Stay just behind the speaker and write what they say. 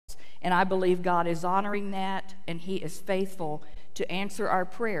And I believe God is honoring that, and He is faithful to answer our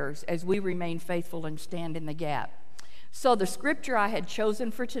prayers as we remain faithful and stand in the gap. So the scripture I had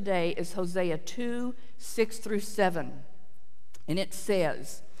chosen for today is Hosea 2, 6 through 7. And it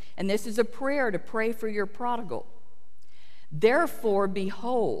says, and this is a prayer to pray for your prodigal, "Therefore,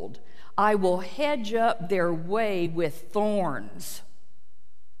 behold, I will hedge up their way with thorns."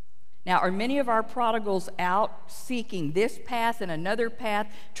 Now, are many of our prodigals out seeking this path and another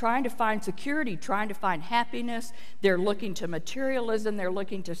path, trying to find security, trying to find happiness? They're looking to materialism, they're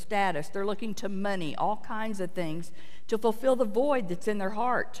looking to status, they're looking to money, all kinds of things to fulfill the void that's in their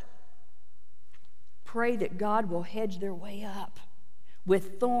heart. Pray that God will hedge their way up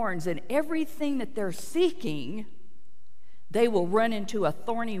with thorns, and everything that they're seeking, they will run into a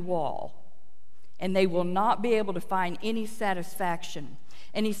thorny wall, and they will not be able to find any satisfaction.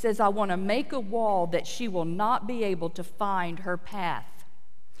 And he says, I want to make a wall that she will not be able to find her path.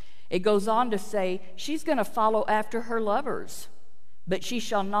 It goes on to say, she's going to follow after her lovers, but she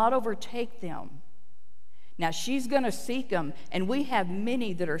shall not overtake them. Now, she's going to seek them, and we have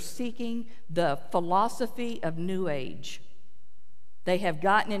many that are seeking the philosophy of New Age. They have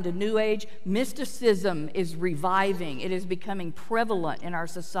gotten into New Age. Mysticism is reviving. It is becoming prevalent in our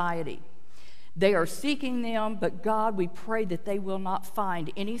society. They are seeking them, but God, we pray that they will not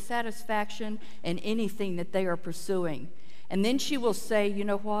find any satisfaction in anything that they are pursuing. And then she will say, you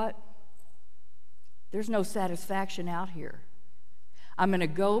know what? There's no satisfaction out here. I'm going to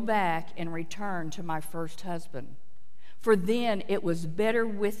go back and return to my first husband. For then it was better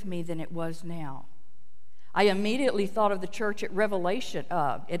with me than it was now. I immediately thought of the church at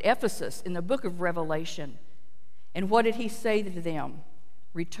Ephesus, in the book of Revelation. And what did he say to them?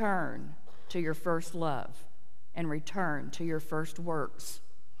 Return to your first love and return to your first works.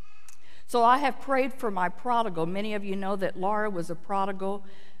 So I have prayed for my prodigal. Many of you know that Laura was a prodigal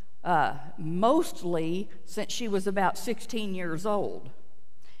mostly since she was about 16 years old.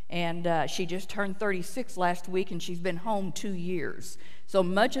 And she just turned 36 last week, and she's been home 2 years. So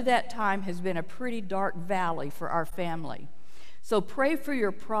much of that time has been a pretty dark valley for our family. So pray for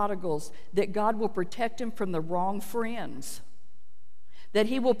your prodigals that God will protect them from the wrong friends, that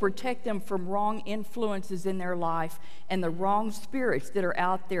He will protect them from wrong influences in their life and the wrong spirits that are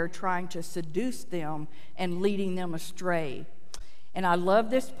out there trying to seduce them and leading them astray. And I love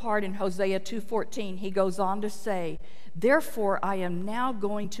this part in Hosea 2:14. He goes on to say, therefore I am now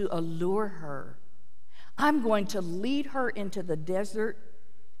going to allure her. I'm going to lead her into the desert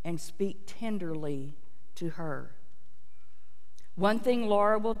and speak tenderly to her. One thing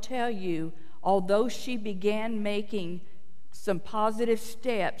Laura will tell you, although she began making some positive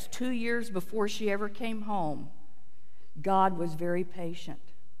steps 2 years before she ever came home, God was very patient.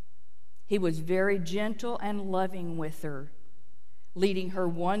 He was very gentle and loving with her, leading her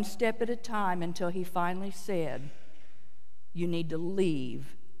one step at a time until He finally said, you need to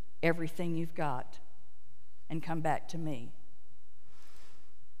leave everything you've got and come back to me.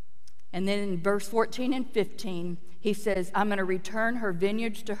 And then in verse 14 and 15, he says, I'm going to return her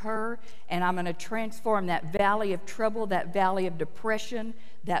vineyards to her, and I'm going to transform that valley of trouble, that valley of depression,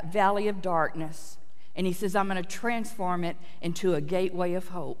 that valley of darkness. And he says, I'm going to transform it into a gateway of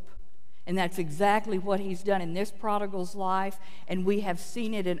hope. And that's exactly what He's done in this prodigal's life, and we have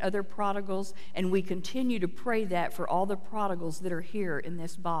seen it in other prodigals, and we continue to pray that for all the prodigals that are here in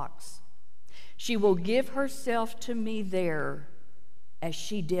this box. She will give herself to me there as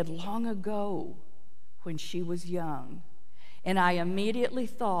she did long ago when she was young. And I immediately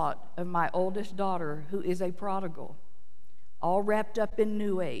thought of my oldest daughter, who is a prodigal, all wrapped up in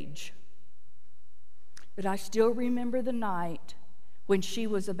New Age. But I still remember the night when she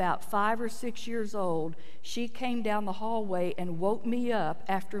was about 5 or 6 years old. She came down the hallway and woke me up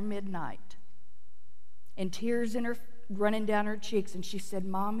after midnight, and tears running down her cheeks, and she said,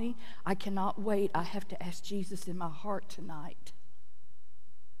 Mommy, I cannot wait. I have to ask Jesus in my heart tonight.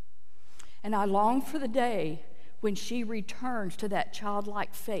 And I long for the day when she returns to that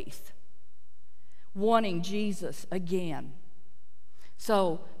childlike faith, wanting Jesus again.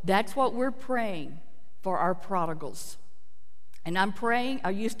 So that's what we're praying for our prodigals. And I'm praying, I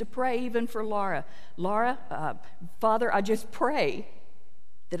used to pray even for Laura. Laura, Father, I just pray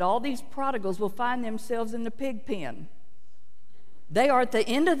that all these prodigals will find themselves in the pig pen. They are at the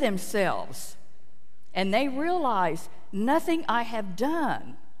end of themselves, and they realize nothing I have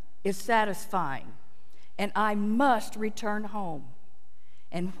done is satisfying, and I must return home.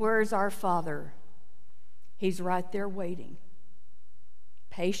 And where's our Father? He's right there waiting,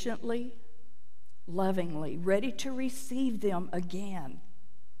 patiently, lovingly, ready to receive them again.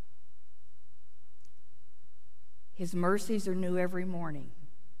 His mercies are new every morning.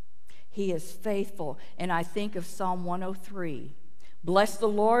 He is faithful. And I think of Psalm 103. Bless the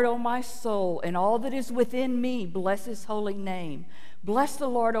Lord, O my soul, and all that is within me. Bless his holy name. Bless the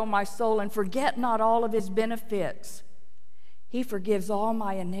Lord, O my soul, and forget not all of his benefits. He forgives all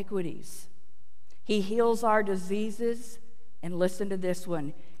my iniquities. He heals our diseases. And listen to this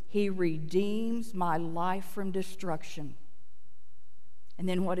one. He redeems my life from destruction. And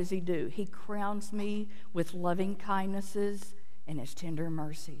then what does he do? He crowns me with loving kindnesses and his tender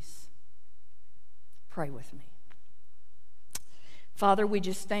mercies. Pray with me. Father, we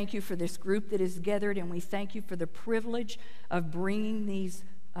just thank you for this group that is gathered, and we thank you for the privilege of bringing these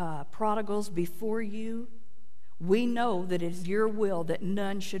prodigals before you. We know that it is your will that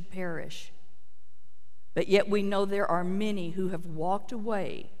none should perish, but yet we know there are many who have walked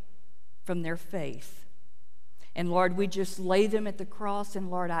away from their faith. And Lord, we just lay them at the cross, and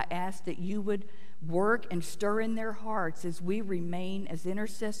Lord, I ask that you would work and stir in their hearts as we remain as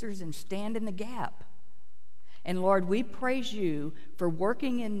intercessors and stand in the gap. And Lord, we praise you for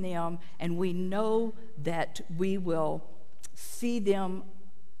working in them, and we know that we will see them,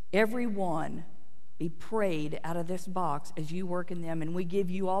 every one, be prayed out of this box as you work in them. And we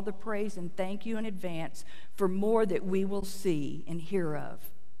give you all the praise and thank you in advance for more that we will see and hear of.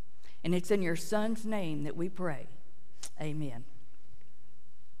 And it's in your Son's name that we pray. Amen.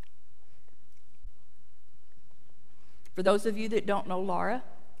 For those of you that don't know Laura,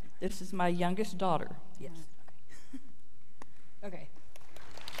 this is my youngest daughter. Yes. Okay.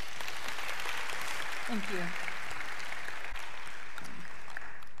 Thank you.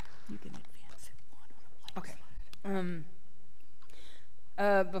 You can advance it one on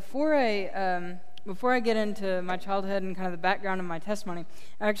a Okay. Before I get into my childhood and kind of the background of my testimony,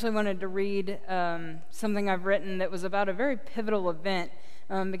 I actually wanted to read something I've written that was about a very pivotal event,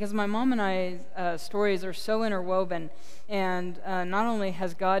 because my mom and I's stories are so interwoven, and not only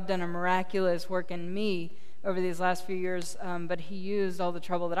has God done a miraculous work in me over these last few years, but he used all the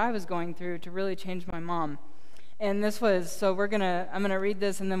trouble that I was going through to really change my mom. And this was, so I'm gonna read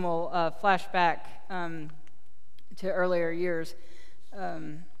this, and then we'll flash back to earlier years.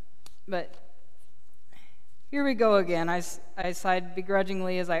 But here we go again. I sighed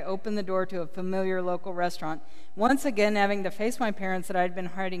begrudgingly as I opened the door to a familiar local restaurant, once again having to face my parents that I'd been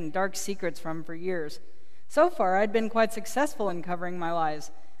hiding dark secrets from for years. So far, I'd been quite successful in covering my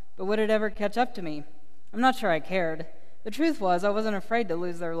lies, but would it ever catch up to me? I'm not sure I cared. The truth was, I wasn't afraid to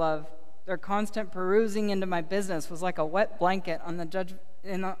lose their love. Their constant perusing into my business was like a wet blanket on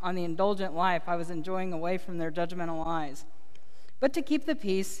the indulgent life I was enjoying away from their judgmental eyes. But to keep the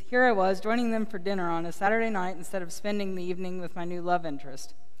peace, here I was joining them for dinner on a Saturday night instead of spending the evening with my new love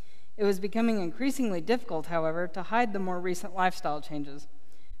interest. It was becoming increasingly difficult, however, to hide the more recent lifestyle changes.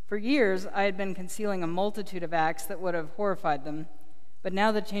 For years, I had been concealing a multitude of acts that would have horrified them, but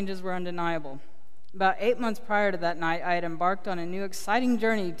now the changes were undeniable. About 8 months prior to that night, I had embarked on a new exciting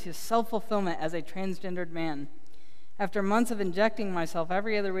journey to self-fulfillment as a transgendered man. After months of injecting myself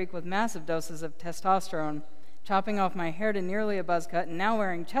every other week with massive doses of testosterone, chopping off my hair to nearly a buzz cut, and now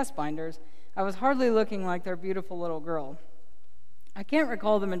wearing chest binders, I was hardly looking like their beautiful little girl. I can't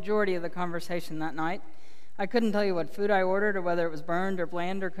recall the majority of the conversation that night. I couldn't tell you what food I ordered or whether it was burned or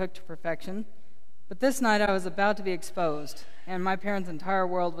bland or cooked to perfection. But this night I was about to be exposed, and my parents' entire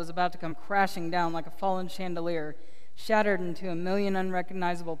world was about to come crashing down like a fallen chandelier, shattered into a million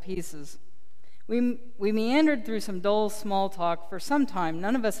unrecognizable pieces. We meandered through some dull small talk for some time,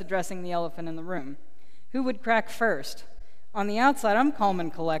 none of us addressing the elephant in the room. Who would crack first? On the outside, I'm calm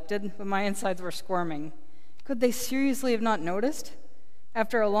and collected, but my insides were squirming. Could they seriously have not noticed?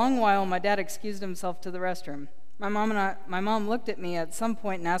 After a long while, my dad excused himself to the restroom. My mom looked at me at some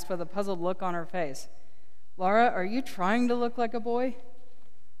point and asked with a puzzled look on her face, "Laura, are you trying to look like a boy?"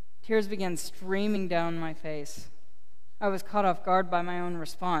 Tears began streaming down my face. I was caught off guard by my own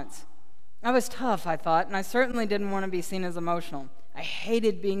response. I was tough, I thought, and I certainly didn't want to be seen as emotional. I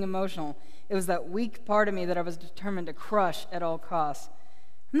hated being emotional. It was that weak part of me that I was determined to crush at all costs.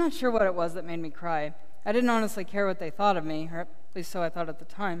 I'm not sure what it was that made me cry. I didn't honestly care what they thought of me, or at least so I thought at the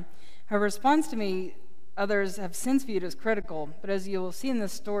time. Her response to me, others have since viewed as critical, but as you will see in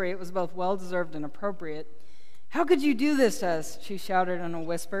this story, it was both well-deserved and appropriate. "How could you do this to us?" she shouted in a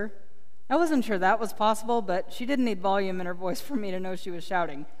whisper. I wasn't sure that was possible, but she didn't need volume in her voice for me to know she was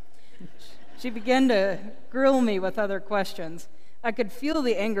shouting. She began to grill me with other questions. I could feel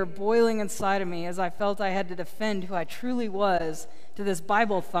the anger boiling inside of me as I felt I had to defend who I truly was to this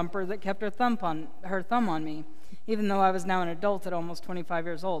Bible thumper that kept her thumb on me, even though I was now an adult at almost 25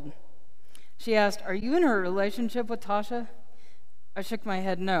 years old. She asked, "Are you in a relationship with Tasha?" I shook my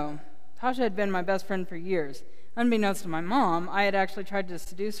head no. Tasha had been my best friend for years. Unbeknownst to my mom, I had actually tried to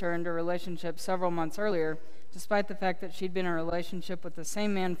seduce her into a relationship several months earlier, despite the fact that she'd been in a relationship with the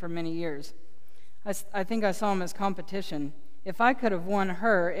same man for many years. I think I saw him as competition. If I could have won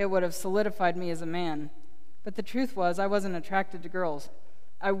her, it would have solidified me as a man. But the truth was, I wasn't attracted to girls.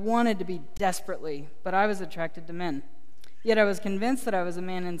 I wanted to be desperately, but I was attracted to men. Yet I was convinced that I was a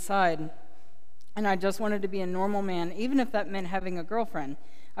man inside, and I just wanted to be a normal man, even if that meant having a girlfriend.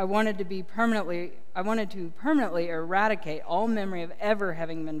 I wanted to permanently eradicate all memory of ever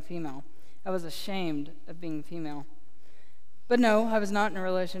having been female. I was ashamed of being female. But no, I was not in a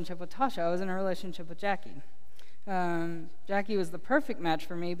relationship with Tasha. I was in a relationship with Jackie. Jackie was the perfect match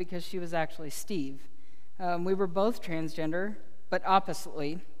for me because she was actually Steve. We were both transgender, but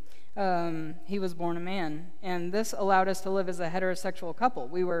oppositely. He was born a man, and this allowed us to live as a heterosexual couple.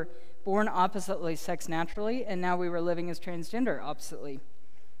 We were born oppositely sex naturally, and now we were living as transgender oppositely.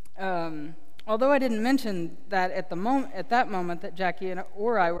 Although I didn't mention that at that moment that Jackie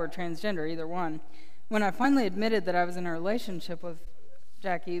or I were transgender, either one, when I finally admitted that I was in a relationship with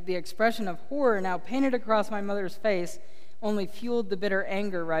Jackie, the expression of horror now painted across my mother's face only fueled the bitter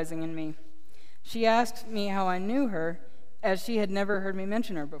anger rising in me. She asked me how I knew her, as she had never heard me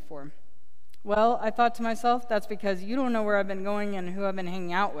mention her before. Well, I thought to myself, that's because you don't know where I've been going and who I've been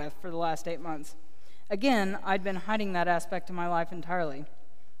hanging out with for the last 8 months. Again, I'd been hiding that aspect of my life entirely.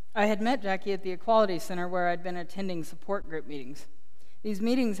 I had met Jackie at the Equality Center where I'd been attending support group meetings. These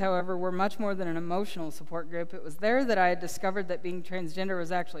meetings, however, were much more than an emotional support group. It was there that I had discovered that being transgender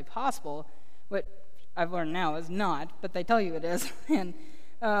was actually possible, what I've learned now is not, but they tell you it is, and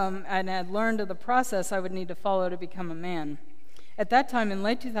had learned of the process I would need to follow to become a man. At that time, in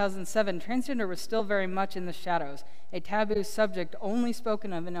late 2007, transgender was still very much in the shadows, a taboo subject only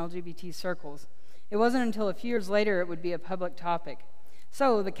spoken of in LGBT circles. It wasn't until a few years later it would be a public topic.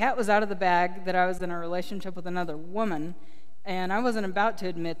 So the cat was out of the bag that I was in a relationship with another woman, and I wasn't about to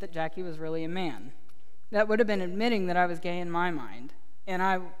admit that Jackie was really a man. That would have been admitting that I was gay in my mind, and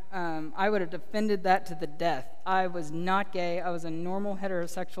I would have defended that to the death. I was not gay. I was a normal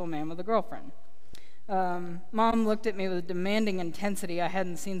heterosexual man with a girlfriend. Mom looked at me with a demanding intensity I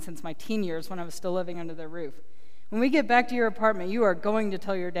hadn't seen since my teen years when I was still living under their roof. "When we get back to your apartment, you are going to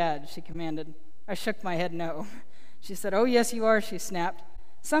tell your dad," she commanded. I shook my head no. She said, "Oh, yes, you are," she snapped.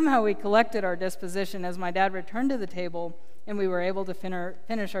 Somehow we collected our disposition as my dad returned to the table and we were able to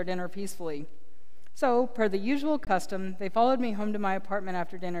finish our dinner peacefully. So, per the usual custom, they followed me home to my apartment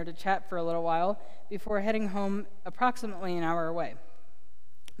after dinner to chat for a little while before heading home approximately an hour away.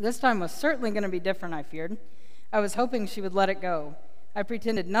 This time was certainly going to be different, I feared. I was hoping she would let it go. I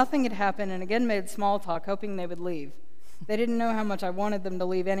pretended nothing had happened and again made small talk, hoping they would leave. They didn't know how much I wanted them to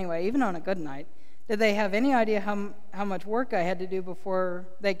leave anyway, even on a good night. Did they have any idea how much work I had to do before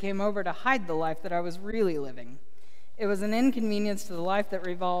they came over to hide the life that I was really living? It was an inconvenience to the life that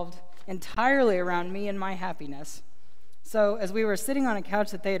revolved entirely around me and my happiness. So, as we were sitting on a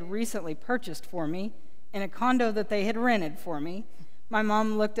couch that they had recently purchased for me, in a condo that they had rented for me, my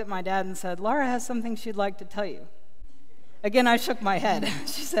mom looked at my dad and said, "Laura has something she'd like to tell you." Again, I shook my head.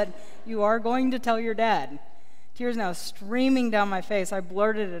 She said, "You are going to tell your dad." Tears now streaming down my face, I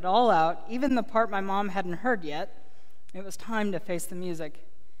blurted it all out, even the part my mom hadn't heard yet. It was time to face the music.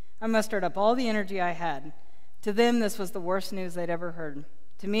 I mustered up all the energy I had. To them, this was the worst news they'd ever heard.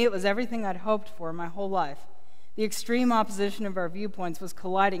 To me, it was everything I'd hoped for my whole life. The extreme opposition of our viewpoints was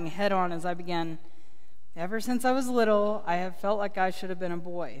colliding head-on as I began. "Ever since I was little, I have felt like I should have been a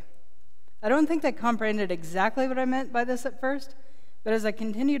boy." I don't think they comprehended exactly what I meant by this at first, but as I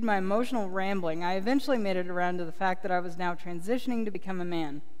continued my emotional rambling, I eventually made it around to the fact that I was now transitioning to become a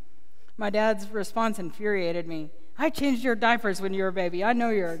man. My dad's response infuriated me. "I changed your diapers when you were a baby. I know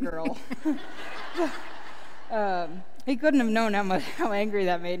you're a girl." He couldn't have known how angry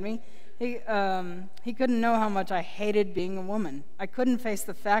that made me. He couldn't know how much I hated being a woman. I couldn't face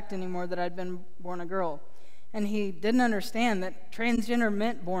the fact anymore that I'd been born a girl. And he didn't understand that transgender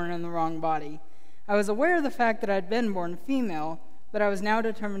meant born in the wrong body. I was aware of the fact that I'd been born female, but I was now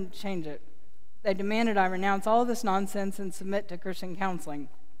determined to change it. They demanded I renounce all this nonsense and submit to Christian counseling.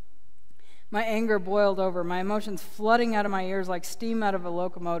 My anger boiled over, my emotions flooding out of my ears like steam out of a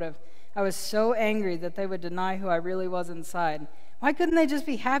locomotive. I was so angry that they would deny who I really was inside. Why couldn't they just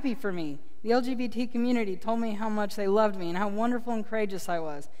be happy for me? The LGBT community told me how much they loved me and how wonderful and courageous I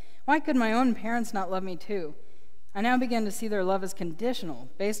was. Why could my own parents not love me too? I now began to see their love as conditional,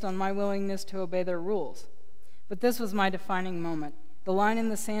 based on my willingness to obey their rules. But this was my defining moment. The line in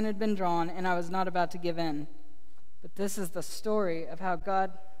the sand had been drawn, and I was not about to give in. But this is the story of how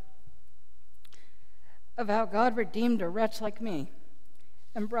God redeemed a wretch like me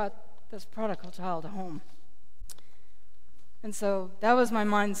and brought this prodigal child home. And so that was my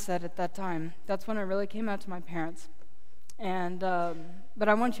mindset at that time. That's when I really came out to my parents. And but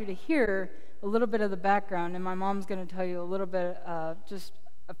I want you to hear a little bit of the background, and my mom's going to tell you a little bit, just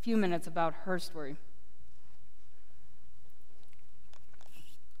a few minutes about her story.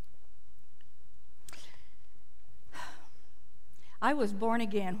 I was born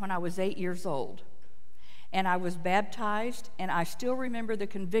again when I was 8 years old, and I was baptized, and I still remember the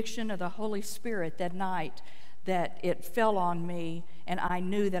conviction of the Holy Spirit that night that it fell on me, and I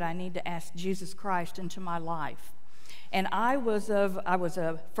knew that I need to ask Jesus Christ into my life. And I was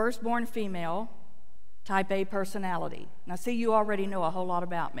a firstborn female, type A personality. Now, see, you already know a whole lot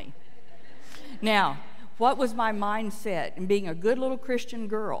about me. Now, what was my mindset in being a good little Christian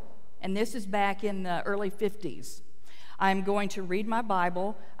girl? And this is back in the early 50s. I'm going to read my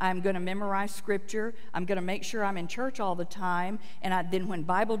Bible. I'm going to memorize Scripture. I'm going to make sure I'm in church all the time. And then when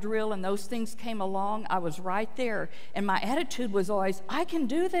Bible drill and those things came along, I was right there. And my attitude was always, I can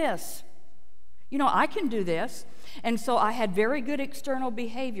do this. You know, I can do this. And so I had very good external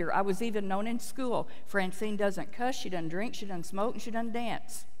behavior. I was even known in school. Francine doesn't cuss, she doesn't drink, she doesn't smoke, and she doesn't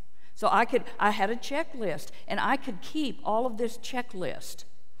dance. So I had a checklist, and I could keep all of this checklist.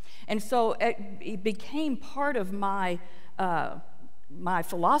 And so it became part of my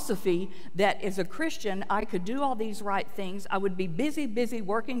philosophy that as a Christian, I could do all these right things. I would be busy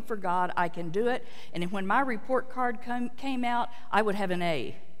working for God. I can do it. And when my report card came out, I would have an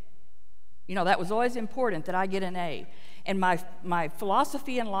A. You know, that was always important that I get an A. And my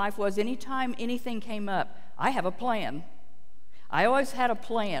philosophy in life was anytime anything came up, I have a plan. I always had a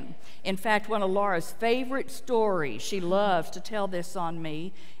plan. In fact, one of Laura's favorite stories, she loves to tell this on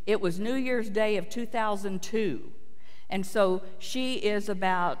me, it was New Year's Day of 2002. And so she is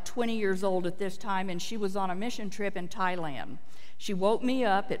about 20 years old at this time, and she was on a mission trip in Thailand. She woke me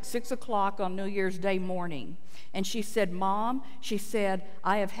up at 6 o'clock on New Year's Day morning, and she said, Mom, she said,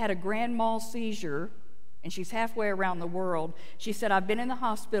 I have had a grand mal seizure, and she's halfway around the world. She said, I've been in the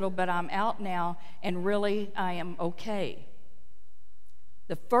hospital, but I'm out now, and really, I am okay.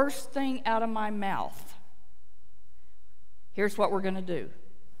 The first thing out of my mouth, here's what we're going to do.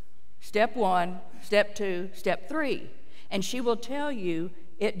 Step 1, step 2, step 3. And she will tell you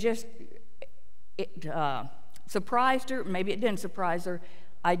it surprised her, maybe it didn't surprise her.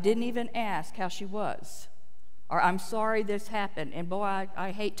 I didn't even ask how she was. Or I'm sorry this happened. And boy,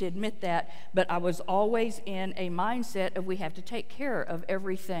 I hate to admit that, but I was always in a mindset of we have to take care of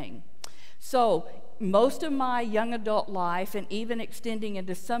everything. So most of my young adult life, and even extending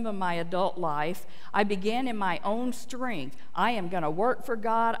into some of my adult life, I began in my own strength. I am going to work for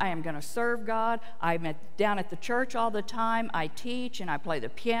God. I am going to serve God. I'm down at the church all the time. I teach and I play the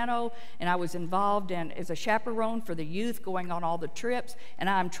piano, and I was involved as a chaperone for the youth going on all the trips, and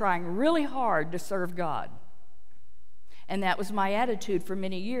I'm trying really hard to serve God. And that was my attitude for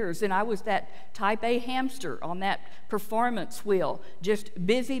many years. And I was that type A hamster on that performance wheel, just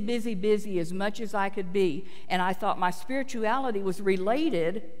busy as much as I could be. And I thought my spirituality was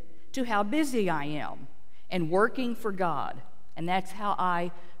related to how busy I am and working for God. And that's how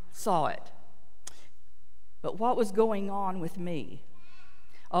I saw it. But what was going on with me?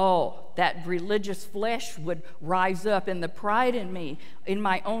 Oh, that religious flesh would rise up, and the pride in me, in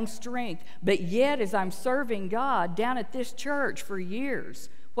my own strength. But yet, as I'm serving God down at this church for years,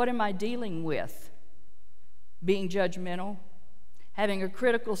 what am I dealing with? Being judgmental, having a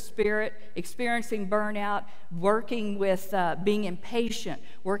critical spirit, experiencing burnout, working with being impatient,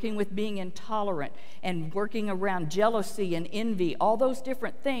 working with being intolerant, and working around jealousy and envy, all those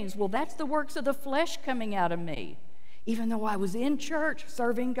different things. Well, that's the works of the flesh coming out of me, even though I was in church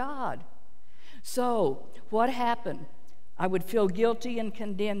serving God. So what happened? I would feel guilty and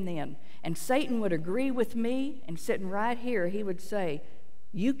condemned then. And Satan would agree with me, and sitting right here, he would say,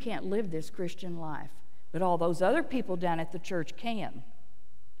 you can't live this Christian life. But all those other people down at the church can.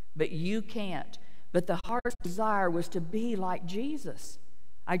 But you can't. But the heart's desire was to be like Jesus.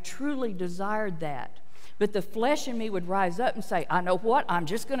 I truly desired that. But the flesh in me would rise up and say, I know what? I'm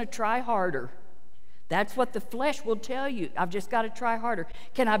just going to try harder. That's what the flesh will tell you. I've just got to try harder.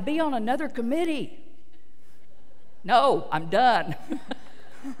 Can I be on another committee? No, I'm done.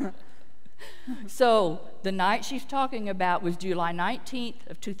 So the night she's talking about was July 19th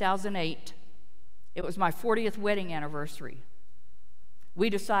of 2008. It was my 40th wedding anniversary. We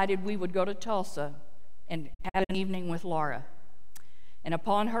decided we would go to Tulsa and have an evening with Laura. And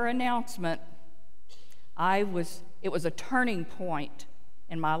upon her announcement, it was a turning point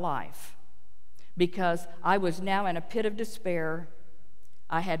in my life, because I was now in a pit of despair.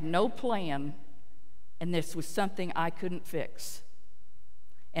 I had no plan, and this was something I couldn't fix.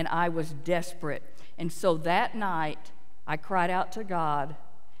 And I was desperate. And so that night, I cried out to God,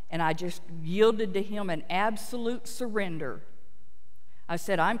 and I just yielded to him an absolute surrender. I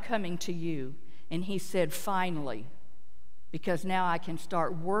said, I'm coming to you. And he said, finally, because now I can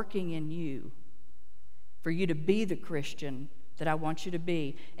start working in you for you to be the Christian that I want you to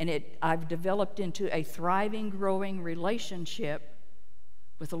be. And I've developed into a thriving, growing relationship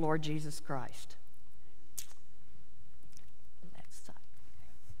with the Lord Jesus Christ.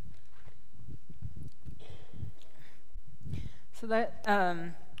 So that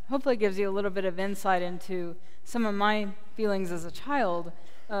hopefully gives you a little bit of insight into some of my feelings as a child.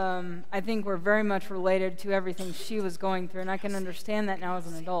 I think we're very much related to everything she was going through, and I can understand that now as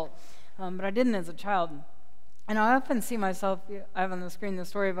an adult. But I didn't as a child. And I often see myself, I have on the screen the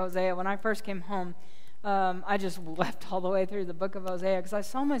story of Hosea. When I first came home, I just wept all the way through the book of Hosea because I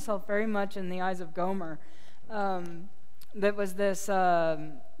saw myself very much in the eyes of Gomer. That was this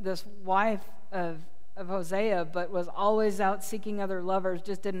wife of Hosea, but was always out seeking other lovers,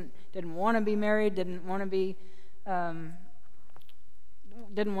 just didn't want to be married, didn't want to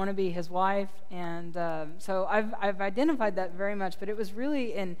be his wife. And so I've identified that very much, but it was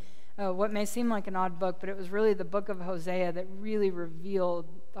really in what may seem like an odd book, but it was really the book of Hosea that really revealed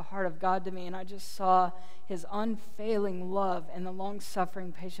the heart of God to me, and I just saw his unfailing love and the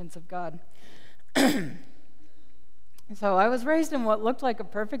long-suffering patience of God. So I was raised in what looked like a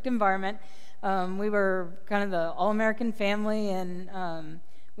perfect environment. We were kind of the all-American family, and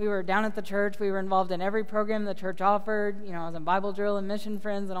we were down at the church. We were involved in every program the church offered. I was in Bible drill and mission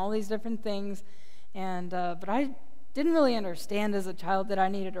friends and all these different things. And but I didn't really understand as a child that I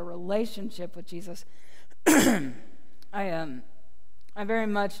needed a relationship with Jesus. I very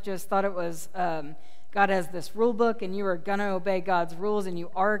much just thought it was God has this rule book, and you are going to obey God's rules, and you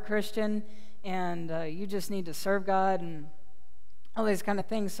are a Christian, and you just need to serve God and all these kind of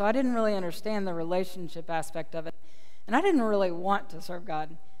things. So I didn't really understand the relationship aspect of it, and I didn't really want to serve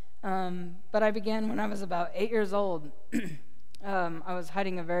God. But I began when I was about 8 years old. I was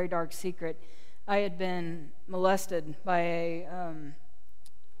hiding a very dark secret. I had been molested by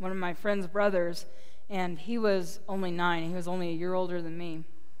one of my friend's brothers, and he was only 9. He was only a year older than me.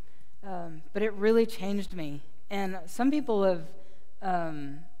 But it really changed me. And some people have,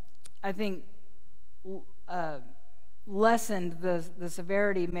 I think, lessened the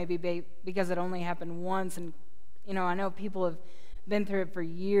severity maybe because it only happened once. And, I know people have been through it for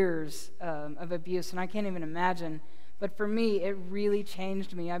years of abuse, and I can't even imagine. But for me, it really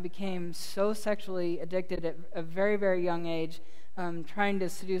changed me. I became so sexually addicted at a very, very young age, trying to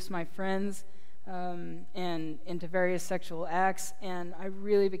seduce my friends and into various sexual acts, and I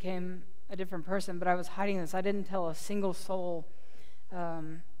really became a different person. But I was hiding this. I didn't tell a single soul.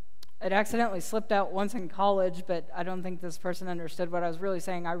 It accidentally slipped out once in college, but I don't think this person understood what I was really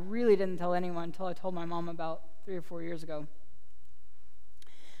saying. I really didn't tell anyone until I told my mom about 3 or 4 years ago.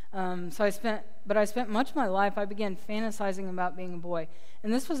 So I spent much of my life, I began fantasizing about being a boy.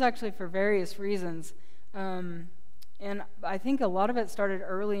 And this was actually for various reasons. And I think a lot of it started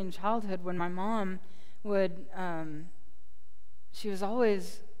early in childhood when my mom would, she was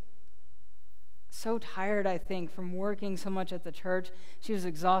always so tired, I think, from working so much at the church. She was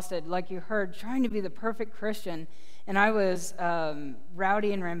exhausted, like you heard, trying to be the perfect Christian. And I was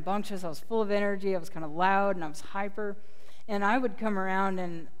rowdy and rambunctious. I was full of energy. I was kind of loud, and I was hyper. And I would come around,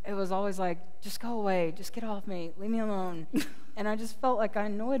 and it was always like, just go away, just get off me, leave me alone. And I just felt like I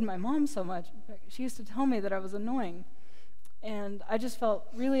annoyed my mom so much. She used to tell me that I was annoying. And I just felt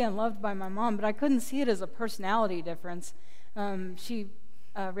really unloved by my mom, but I couldn't see it as a personality difference. She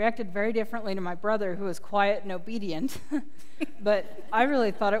reacted very differently to my brother, who was quiet and obedient. But I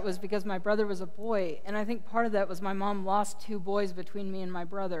really thought it was because my brother was a boy, and I think part of that was my mom lost 2 boys between me and my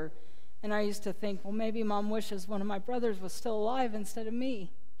brother. And I used to think, well, maybe Mom wishes one of my brothers was still alive instead of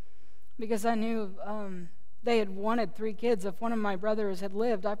me, because I knew they had wanted 3 kids. If one of my brothers had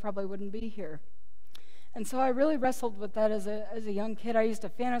lived, I probably wouldn't be here. And so I really wrestled with that as a young kid. I used to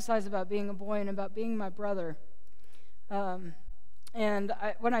fantasize about being a boy and about being my brother. And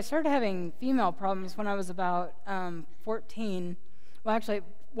when I started having female problems when I was about 14, well, actually,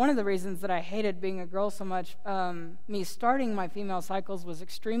 one of the reasons that I hated being a girl so much, me starting my female cycles was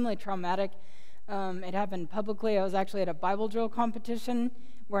extremely traumatic. It happened publicly. I was actually at a Bible drill competition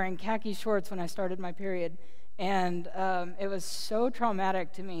wearing khaki shorts when I started my period. And it was so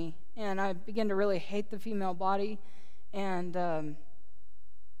traumatic to me. And I began to really hate the female body. And I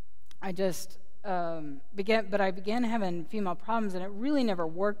began having female problems, and it really never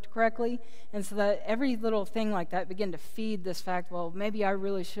worked correctly. And so that every little thing like that began to feed this fact, well, maybe I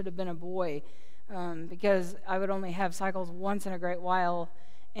really should have been a boy, because I would only have cycles once in a great while,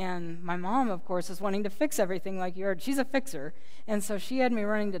 And my mom, of course, is wanting to fix everything like you heard. She's a fixer. And so she had me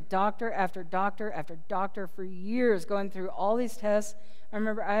running to doctor after doctor after doctor for years, going through all these tests. I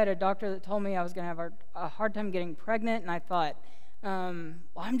remember I had a doctor that told me I was going to have a hard time getting pregnant, and I thought, well,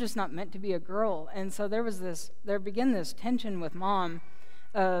 I'm just not meant to be a girl. And so there began this tension with Mom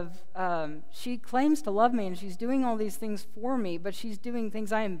of she claims to love me, and she's doing all these things for me, but she's doing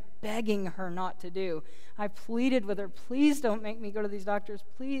things I am begging her not to do. I pleaded with her, please don't make me go to these doctors,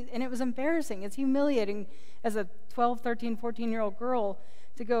 please. And it was embarrassing. It's humiliating as a 12, 13, 14-year-old girl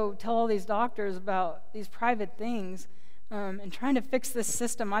to go tell all these doctors about these private things and trying to fix this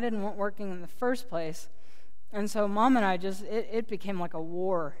system I didn't want working in the first place. And so Mom and I it became like a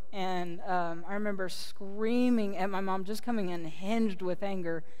war. And I remember screaming at my mom, just coming in hinged with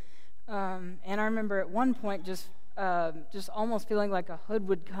anger. And I remember at one point just almost feeling like a hood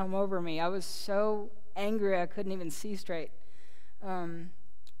would come over me. I was so angry I couldn't even see straight. And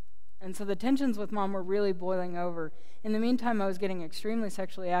so the tensions with Mom were really boiling over. In the meantime, I was getting extremely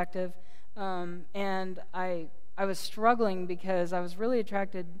sexually active. And I was struggling because I was really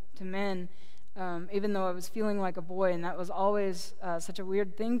attracted to men, even though I was feeling like a boy, and that was always such a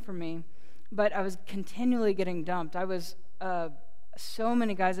weird thing for me. But I was continually getting dumped. So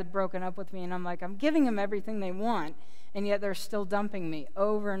many guys had broken up with me, and I'm like, I'm giving them everything they want, and yet they're still dumping me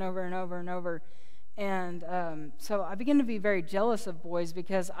over and over and over and over. And so I began to be very jealous of boys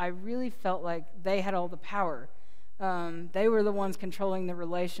because I really felt like they had all the power. They were the ones controlling the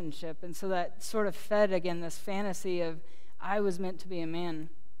relationship, and so that sort of fed, again, this fantasy of I was meant to be a man.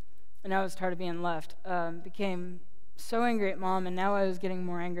 And I was tired of being left. Became so angry at Mom, and now I was getting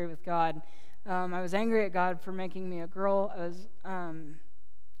more angry with God. I was angry at God for making me a girl.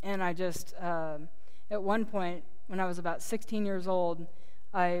 And I just, at one point, when I was about 16 years old,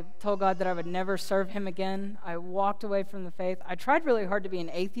 I told God that I would never serve him again. I walked away from the faith. I tried really hard to be an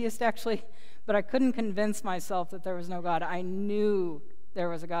atheist, actually, but I couldn't convince myself that there was no God. I knew there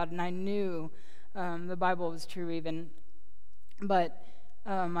was a God, and I knew the Bible was true even. But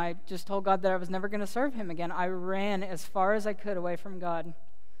I just told God that I was never going to serve him again. I ran as far as I could away from God.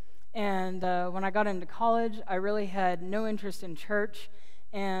 And when I got into college, I really had no interest in church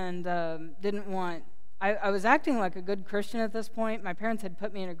and didn't want... I was acting like a good Christian at this point. My parents had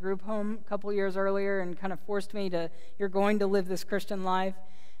put me in a group home a couple years earlier and kind of forced me to, you're going to live this Christian life.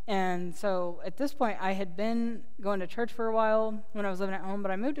 And so at this point, I had been going to church for a while when I was living at home, but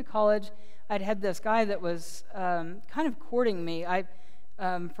I moved to college. I'd had this guy that was kind of courting me.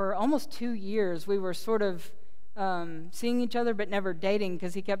 For almost 2 years, we were sort of seeing each other but never dating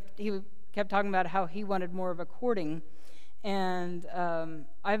because he kept talking about how he wanted more of a courting. And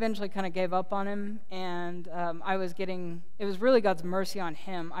I eventually kind of gave up on him, and it was really God's mercy on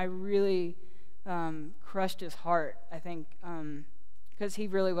him. I really crushed his heart, I think, because he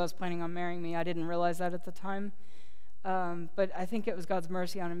really was planning on marrying me. I didn't realize that at the time. But I think it was God's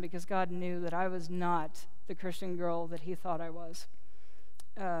mercy on him because God knew that I was not the Christian girl that he thought I was.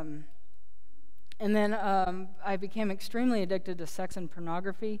 And then I became extremely addicted to sex and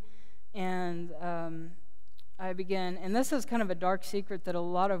pornography, and I began, and this is kind of a dark secret that a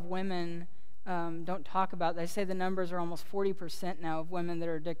lot of women don't talk about. They say the numbers are almost 40% now of women that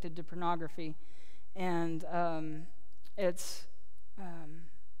are addicted to pornography, and it's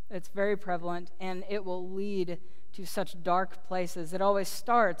very prevalent, and it will lead to such dark places. It always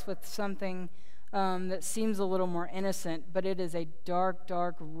starts with something that seems a little more innocent, but it is a dark,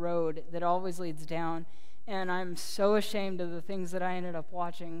 dark road that always leads down. And I'm so ashamed of the things that I ended up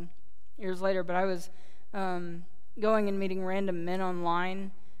watching years later. But I was going and meeting random men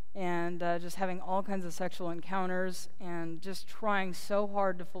online and just having all kinds of sexual encounters and just trying so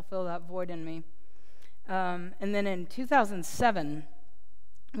hard to fulfill that void in me. And then in 2007,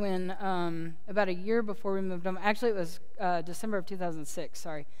 when about a year before we moved home, actually it was December of 2006,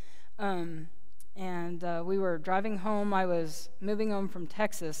 sorry, and we were driving home. I was moving home from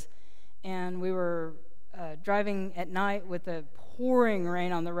Texas, and we were driving at night with a pouring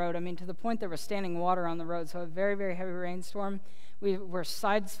rain on the road. I mean, to the point there was standing water on the road, so a very, very heavy rainstorm. We were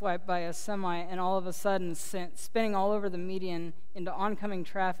sideswiped by a semi, and all of a sudden spinning all over the median into oncoming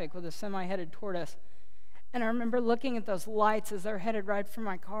traffic with a semi headed toward us. And I remember looking at those lights as they're headed right for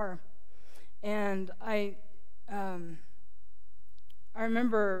my car. And I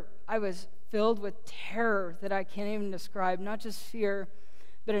remember I was filled with terror that I can't even describe, not just fear,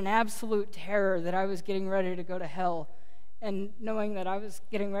 but an absolute terror that I was getting ready to go to hell, and knowing that I was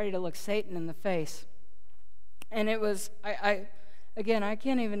getting ready to look Satan in the face. And it was, again, I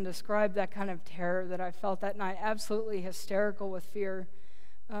can't even describe that kind of terror that I felt that night, absolutely hysterical with fear.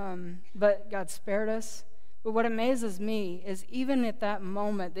 But God spared us But what amazes me is even at that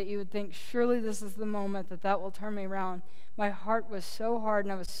moment that you would think, surely this is the moment that will turn me around, my heart was so hard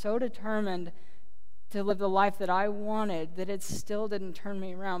and I was so determined to live the life that I wanted that it still didn't turn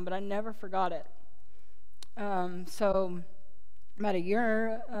me around, but I never forgot it. So about a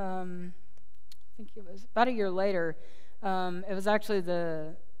year, I think it was about a year later, it was actually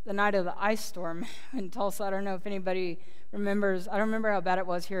the night of the ice storm in Tulsa. I don't know if anybody remembers. I don't remember how bad it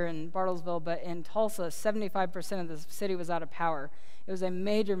was here in Bartlesville, but in Tulsa, 75% of the city was out of power. It was a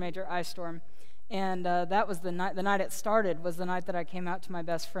major, major ice storm. And that was the night it started was the night that I came out to my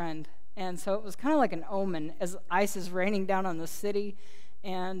best friend. And so it was kind of like an omen as ice is raining down on the city.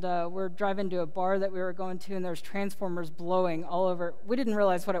 And we're driving to a bar that we were going to, and there's transformers blowing all over. We didn't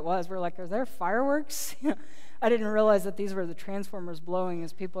realize what it was. We're like, are there fireworks? I didn't realize that these were the transformers blowing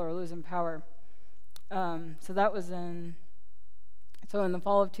as people are losing power. So that was in the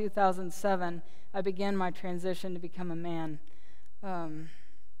fall of 2007, I began my transition to become a man.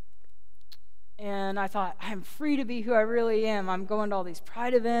 And I thought, I'm free to be who I really am. I'm going to all these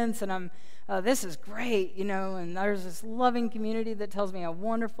pride events, and this is great, and there's this loving community that tells me how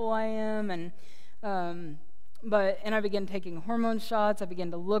wonderful I am. And I began taking hormone shots. I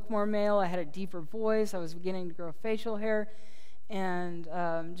began to look more male. I had a deeper voice. I was beginning to grow facial hair. And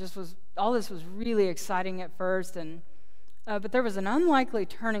all this was really exciting at first. But there was an unlikely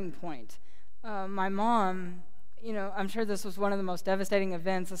turning point. My mom, I'm sure this was one of the most devastating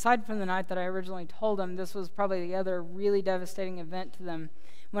events. Aside from the night that I originally told them, this was probably the other really devastating event to them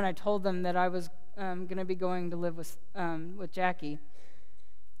when I told them that I was going to be going to live with Jackie.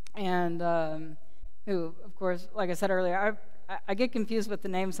 And who, of course, like I said earlier, I get confused with the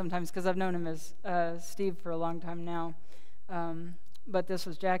name sometimes because I've known him as Steve for a long time now. But this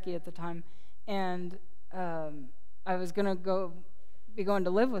was Jackie at the time. And I was going to be going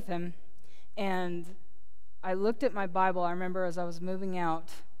to live with him. And I looked at my Bible, I remember, as I was moving out,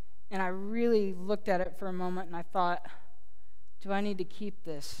 and I really looked at it for a moment, and I thought, do I need to keep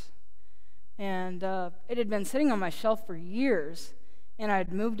this? And it had been sitting on my shelf for years, and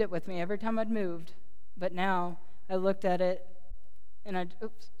I'd moved it with me every time I'd moved, but now I looked at it, and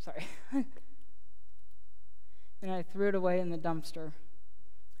and I threw it away in the dumpster.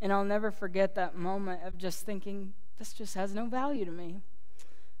 And I'll never forget that moment of just thinking, this just has no value to me.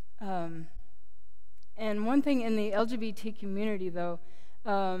 And one thing in the LGBT community, though,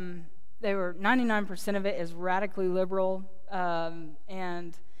 they were 99% of it is radically liberal.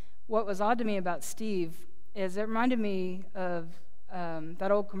 And what was odd to me about Steve is it reminded me of that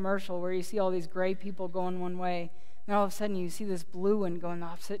old commercial where you see all these gray people going one way, and all of a sudden you see this blue one going the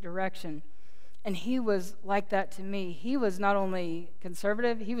opposite direction. And he was like that to me. He was not only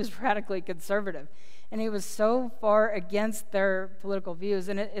conservative, he was radically conservative. And he was so far against their political views.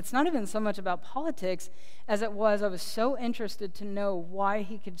 And it's not even so much about politics as it was, I was so interested to know why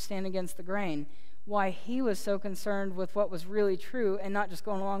he could stand against the grain, why he was so concerned with what was really true and not just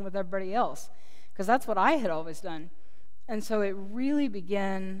going along with everybody else. Because that's what I had always done. And so it really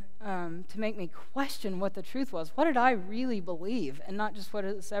began to make me question what the truth was. What did I really believe, and not just what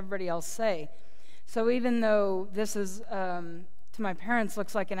does everybody else say? So even though this is, to my parents,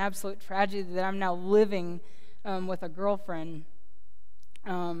 looks like an absolute tragedy that I'm now living with a girlfriend,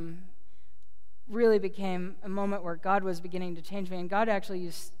 really became a moment where God was beginning to change me. And God actually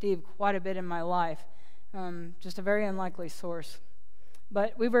used Steve quite a bit in my life, just a very unlikely source.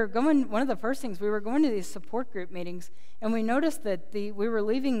 But we were going, one of the first things, we were going to these support group meetings, and we noticed that we were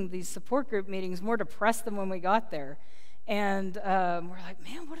leaving these support group meetings more depressed than when we got there. And we're like,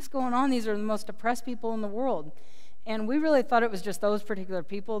 man, what is going on? These are the most depressed people in the world. And we really thought it was just those particular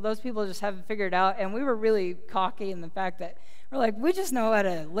people. Those people just haven't figured it out. And we were really cocky in the fact that we're like, we just know how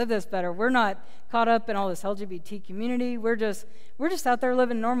to live this better. We're not caught up in all this LGBT community. We're just out there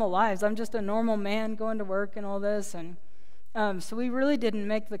living normal lives. I'm just a normal man going to work and all this. And so we really didn't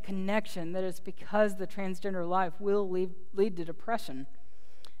make the connection that it's because the transgender life will lead to depression.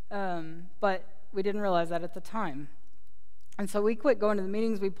 But we didn't realize that at the time. And so we quit going to the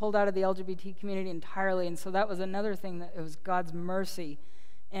meetings. We pulled out of the LGBT community entirely. And so that was another thing, that it was God's mercy.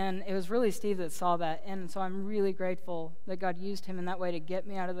 And it was really Steve that saw that. And so I'm really grateful that God used him in that way to get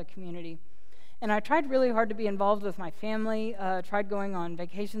me out of the community. And I tried really hard to be involved with my family, tried going on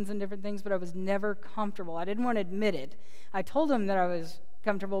vacations and different things, but I was never comfortable. I didn't want to admit it. I told him that I was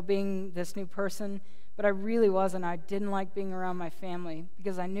comfortable being this new person, but I really wasn't. I didn't like being around my family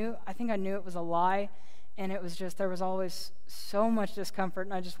because I think I knew it was a lie. And it was just, there was always so much discomfort,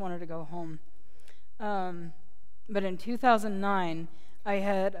 and I just wanted to go home. But in 2009, I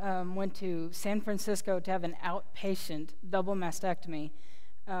had went to San Francisco to have an outpatient double mastectomy.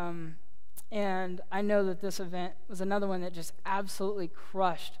 And I know that this event was another one that just absolutely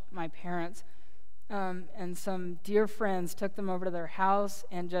crushed my parents. And some dear friends took them over to their house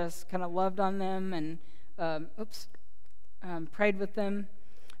and just kind of loved on them and prayed with them.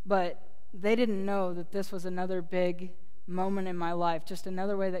 But they didn't know that this was another big moment in my life, just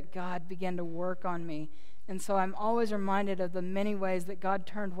another way that God began to work on me. And so I'm always reminded of the many ways that God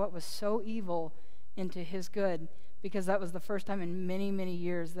turned what was so evil into his good, because that was the first time in many, many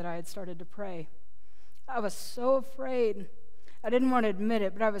years that I had started to pray. I was so afraid. I didn't want to admit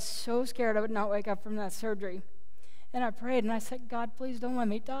it, but I was so scared I would not wake up from that surgery. And I prayed and I said, God, please don't let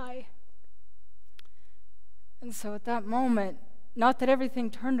me die. And so at that moment, not that everything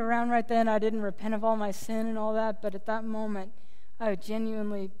turned around right then, I didn't repent of all my sin and all that, but at that moment, I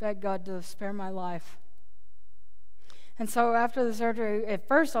genuinely begged God to spare my life. And so after the surgery, at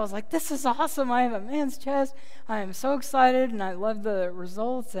first I was like, this is awesome. I have a man's chest. I am so excited, and I love the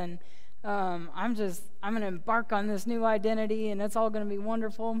results, and I'm going to embark on this new identity, and it's all going to be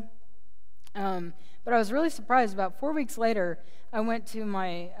wonderful. But I was really surprised. About 4 weeks later, I went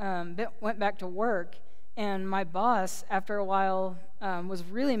back to work, and my boss, after a while, was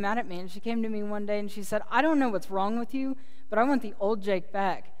really mad at me, and she came to me one day, and she said, I don't know what's wrong with you, but I want the old Jake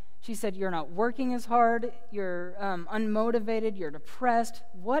back. She said, you're not working as hard, you're unmotivated, you're depressed.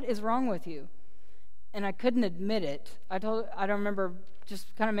 What is wrong with you? And I couldn't admit it. I don't remember,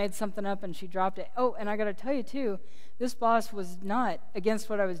 just kind of made something up, and she dropped it. Oh, and I got to tell you, too, this boss was not against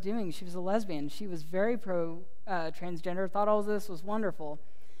what I was doing. She was a lesbian. She was very pro-transgender, thought all of this was wonderful.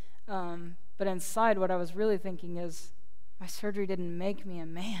 But inside, what I was really thinking is, my surgery didn't make me a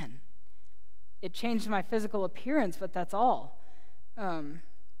man. It changed my physical appearance, but that's all.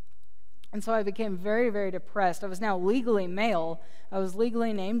 And so I became very, very depressed. I was now legally male. I was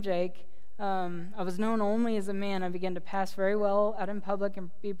legally named Jake. I was known only as a man. I began to pass very well out in public and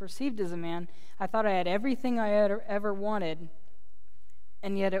be perceived as a man. I thought I had everything I had ever wanted,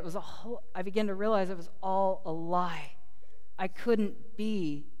 and yet I began to realize it was all a lie. I couldn't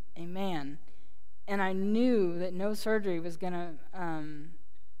be a man, and I knew that no surgery was gonna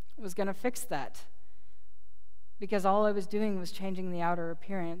fix that, because all I was doing was changing the outer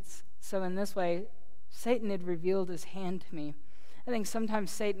appearance. So in this way, Satan had revealed his hand to me. I think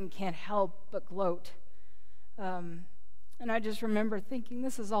sometimes Satan can't help but gloat. And I just remember thinking,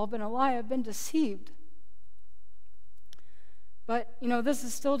 this has all been a lie. I've been deceived. But, this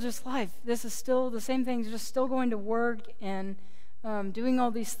is still just life. This is still the same thing, just still going to work and doing all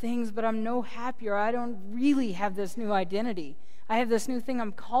these things, but I'm no happier. I don't really have this new identity. I have this new thing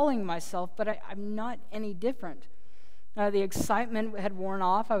I'm calling myself, but I'm not any different. The excitement had worn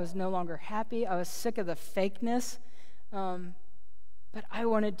off. I was no longer happy. I was sick of the fakeness. But I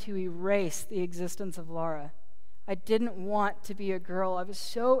wanted to erase the existence of Laura. I didn't want to be a girl. I was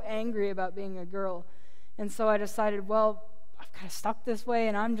so angry about being a girl. And so I decided, well, I've kind of stuck this way,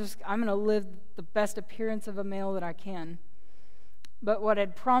 and I'm going to live the best appearance of a male that I can. But what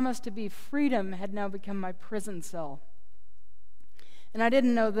had promised to be freedom had now become my prison cell. And I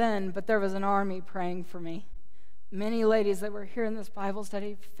didn't know then, but there was an army praying for me. Many ladies that were here in this Bible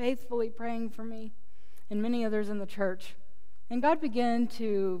study faithfully praying for me, and many others in the church. And God began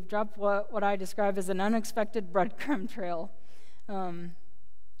to drop what I describe as an unexpected breadcrumb trail. One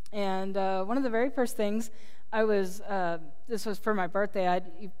of the very first things this was for my birthday.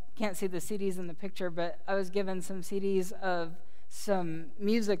 You can't see the CDs in the picture, but I was given some CDs of some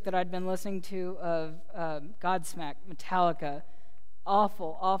music that I'd been listening to of Godsmack, Metallica,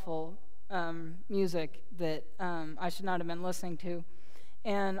 awful music that I should not have been listening to.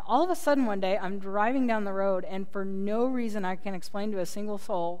 And all of a sudden one day, I'm driving down the road, and for no reason I can explain to a single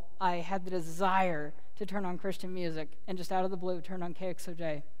soul, I had the desire to turn on Christian music, and just out of the blue, turn on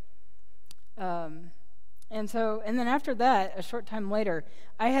KXOJ. And then after that, a short time later,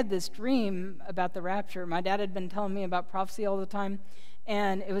 I had this dream about the rapture. My dad had been telling me about prophecy all the time,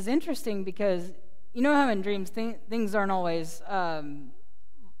 and it was interesting because you know how in dreams things aren't always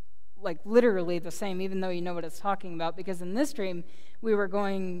like literally the same, even though you know what it's talking about, because in this dream, we were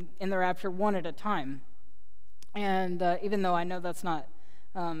going in the rapture one at a time. And even though I know that's not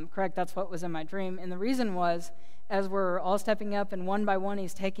correct, that's what was in my dream. And the reason was, as we're all stepping up and one by one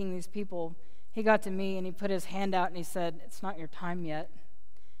he's taking these people, he got to me and he put his hand out and he said, "It's not your time yet."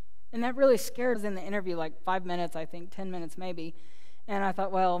 And that really scared us in the interview, like 5 minutes, I think, 10 minutes maybe. And I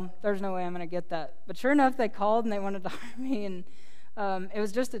thought, well, there's no way I'm going to get that. But sure enough, they called and they wanted to hire me. And it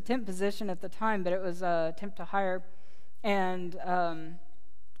was just a temp position at the time, but it was a temp to hire. And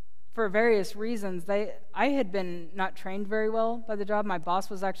for various reasons, I had been not trained very well by the job. My boss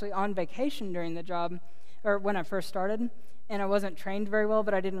was actually on vacation during the job. or when I first started, and I wasn't trained very well,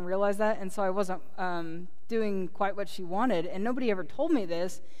 but I didn't realize that, and so I wasn't doing quite what she wanted, and nobody ever told me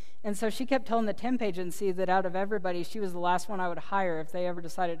this, and so she kept telling the temp agency that out of everybody, she was the last one I would hire if they ever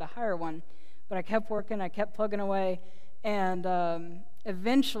decided to hire one. But I kept working, I kept plugging away, and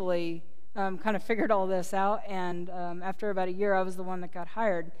eventually kind of figured all this out, and after about a year, I was the one that got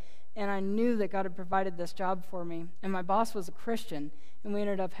hired, and I knew that God had provided this job for me, and my boss was a Christian, and we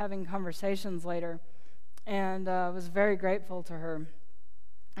ended up having conversations later, and I was very grateful to her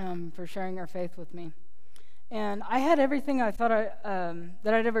for sharing her faith with me. And I had everything I thought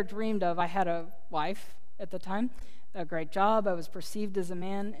that I'd ever dreamed of. I had a wife at the time, a great job, I was perceived as a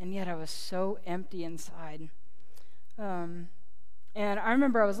man, and yet I was so empty inside. And I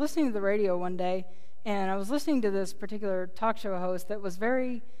remember I was listening to the radio one day, and I was listening to this particular talk show host that was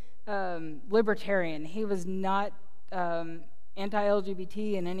very libertarian. He was not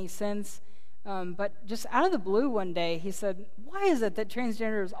anti-LGBT in any sense, but just out of the blue one day, he said, why is it that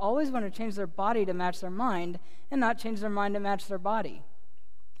transgenders always want to change their body to match their mind and not change their mind to match their body?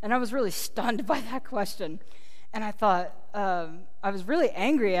 And I was really stunned by that question. And I thought, I was really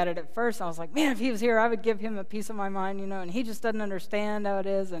angry at it at first. I was like, man, if he was here, I would give him a piece of my mind, and he just doesn't understand how it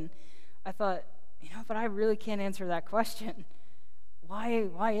is. And I thought, but I really can't answer that question.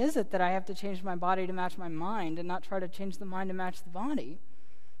 Why is it that I have to change my body to match my mind and not try to change the mind to match the body?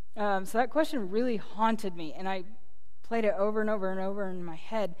 So that question really haunted me, and I played it over and over and over in my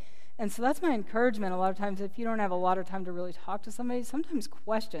head. And so that's my encouragement a lot of times. If you don't have a lot of time to really talk to somebody, sometimes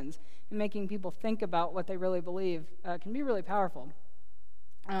questions and making people think about what they really believe can be really powerful.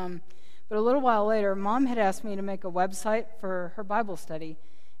 But a little while later, Mom had asked me to make a website for her Bible study.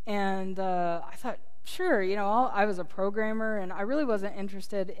 And I thought, sure, I was a programmer, and I really wasn't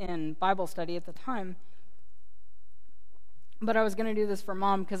interested in Bible study at the time. But I was going to do this for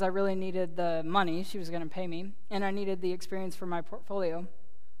Mom because I really needed the money she was going to pay me, and I needed the experience for my portfolio.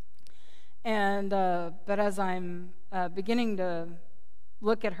 And but as I'm beginning to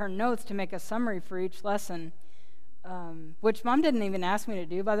look at her notes to make a summary for each lesson, which Mom didn't even ask me to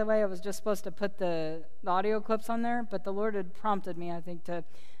do, by the way. I was just supposed to put the audio clips on there, but the Lord had prompted me, I think, to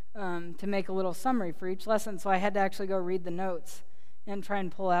make a little summary for each lesson, so I had to actually go read the notes and try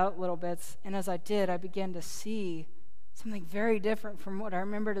and pull out little bits. And as I did, I began to see something very different from what I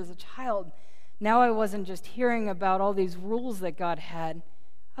remembered as a child. Now I wasn't just hearing about all these rules that God had.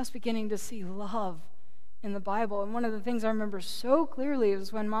 I was beginning to see love in the Bible. And one of the things I remember so clearly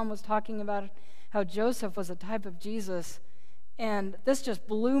was when Mom was talking about how Joseph was a type of Jesus. And this just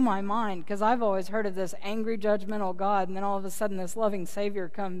blew my mind, because I've always heard of this angry, judgmental God, and then all of a sudden this loving Savior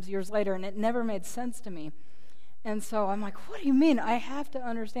comes years later, and it never made sense to me. And so I'm like, what do you mean? I have to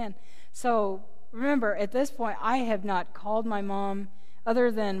understand. So remember, at this point, I have not called my mom,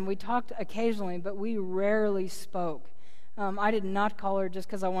 other than we talked occasionally, but we rarely spoke. I did not call her just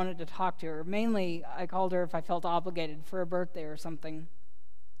because I wanted to talk to her. Mainly, I called her if I felt obligated for a birthday or something.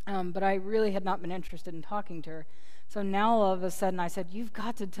 But I really had not been interested in talking to her. So now, all of a sudden, I said, you've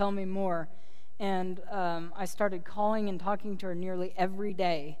got to tell me more. And I started calling and talking to her nearly every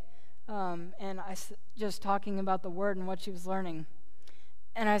day. And just talking about the Word and what she was learning.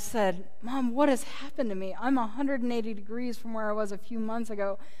 And I said, Mom, what has happened to me? I'm 180 degrees from where I was a few months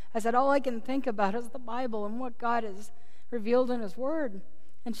ago. I said, all I can think about is the Bible and what God has revealed in His Word.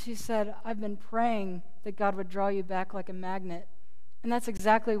 And she said, I've been praying that God would draw you back like a magnet. And that's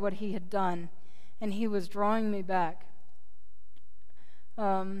exactly what He had done. And He was drawing me back.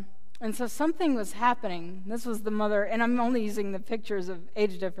 And so something was happening. This was the mother, and I'm only using the pictures of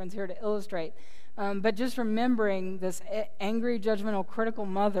age difference here to illustrate. But just remembering this angry, judgmental, critical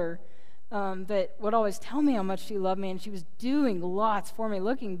mother that would always tell me how much she loved me, and she was doing lots for me.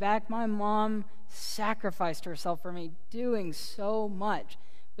 Looking back, my mom sacrificed herself for me, doing so much,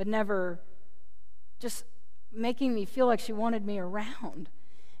 but never just making me feel like she wanted me around.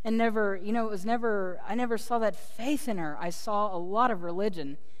 And never, it was never, I never saw that faith in her. I saw a lot of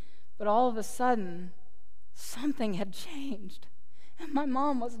religion, but all of a sudden, something had changed. And my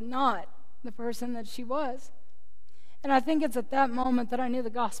mom was not the person that she was. And I think it's at that moment that I knew the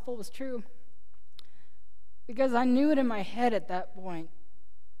gospel was true. Because I knew it in my head at that point.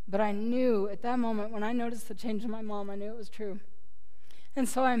 But I knew at that moment, when I noticed the change in my mom, I knew it was true. And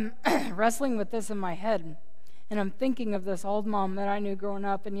so I'm wrestling with this in my head. And I'm thinking of this old mom that I knew growing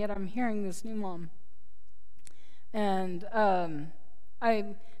up, and yet I'm hearing this new mom. And I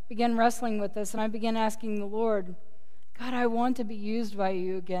began wrestling with this, and I began asking the Lord, God, I want to be used by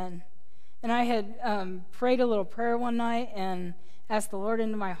you again. And I had prayed a little prayer one night and asked the Lord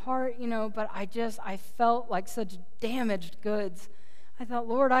into my heart, but I felt like such damaged goods. I thought,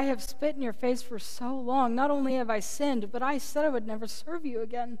 Lord, I have spit in your face for so long. Not only have I sinned, but I said I would never serve you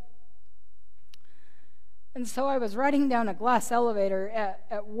again. And so I was riding down a glass elevator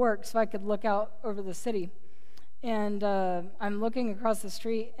at work so I could look out over the city. And I'm looking across the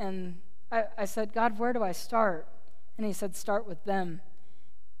street, and I said, God, where do I start? And he said, start with them.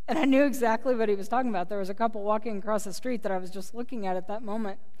 And I knew exactly what he was talking about. There was a couple walking across the street that I was just looking at that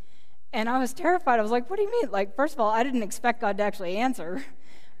moment. And I was terrified. I was like, what do you mean? Like, first of all, I didn't expect God to actually answer.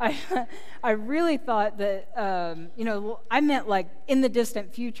 I really thought that, I meant like in the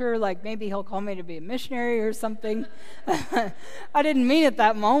distant future, like maybe he'll call me to be a missionary or something. I didn't mean it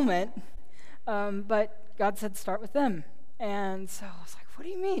that moment. But God said, start with them. And so I was like, what do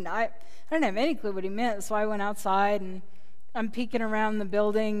you mean? I didn't have any clue what he meant. So I went outside, and I'm peeking around the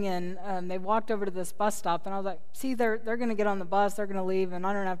building, and they walked over to this bus stop, and I was like, see, they're going to get on the bus, they're going to leave, and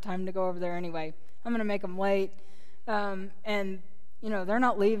I don't have time to go over there anyway. I'm going to make them late. They're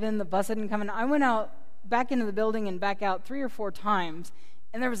not leaving, the bus isn't coming. I went out back into the building and back out 3 or 4 times,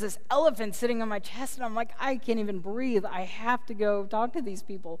 and there was this elephant sitting on my chest, and I'm like, I can't even breathe. I have to go talk to these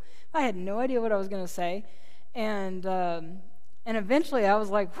people. I had no idea what I was going to say, and eventually I was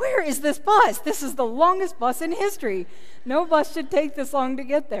like, where is this bus? This is the longest bus in history. No bus should take this long to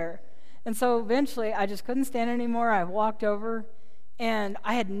get there. And so eventually I just couldn't stand it anymore. I walked over, and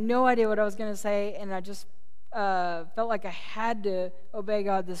I had no idea what I was going to say, and I just felt like I had to obey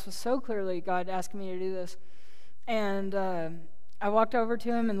God. This was so clearly God asking me to do this. And I walked over to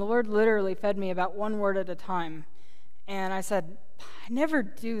him, and the Lord literally fed me about 1 word at a time. And I said, I never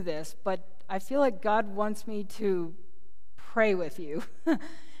do this, but I feel like God wants me to pray with you.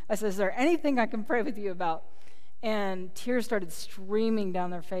 I said, is there anything I can pray with you about? And tears started streaming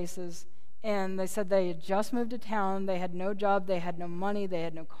down their faces. And they said they had just moved to town. They had no job. They had no money. They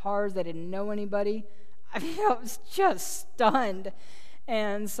had no cars. They didn't know anybody. I mean, I was just stunned.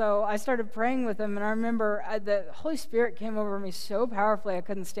 And so I started praying with them. And I remember the Holy Spirit came over me so powerfully I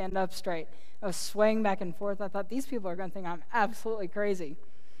couldn't stand up straight. I was swaying back and forth. I thought, these people are going to think I'm absolutely crazy.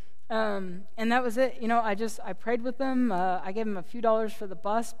 And that was it. I prayed with them. I gave them a few dollars for the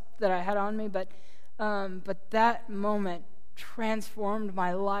bus that I had on me, but that moment transformed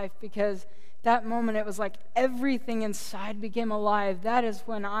my life, because that moment it was like everything inside became alive. That is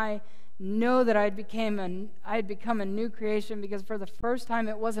when I know that I had become a new creation, because for the first time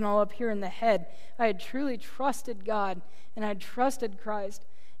it wasn't all up here in the head. I had truly trusted God, and I had trusted Christ.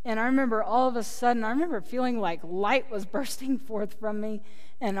 And I remember all of a sudden, feeling like light was bursting forth from me,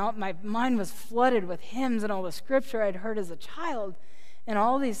 and my mind was flooded with hymns and all the scripture I'd heard as a child and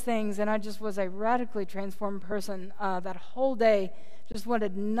all these things, and I just was a radically transformed person. That whole day just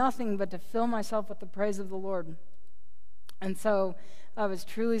wanted nothing but to fill myself with the praise of the Lord. And so I was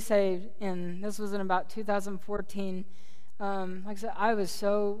truly saved, and this was in about 2014. Like I said, I was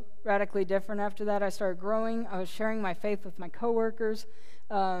so radically different after that. I started growing. I was sharing my faith with my coworkers.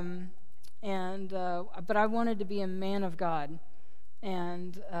 But I wanted to be a man of God,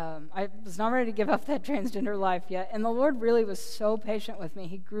 and I was not ready to give up that transgender life yet. And the Lord really was so patient with me.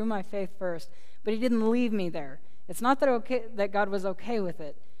 He grew my faith first, but he didn't leave me there. It's not that God was okay with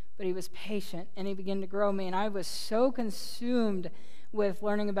it, but he was patient, and he began to grow me. And I was so consumed with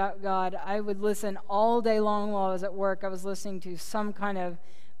learning about God. I would listen all day long while I was at work. I was listening to some kind of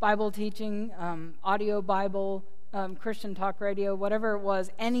Bible teaching, audio Bible, Christian talk radio, whatever it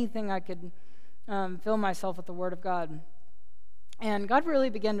was, anything I could fill myself with the Word of God. And God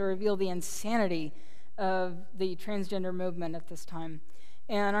really began to reveal the insanity of the transgender movement at this time.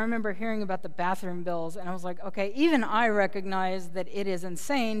 And I remember hearing about the bathroom bills, and I was like, okay, even I recognize that it is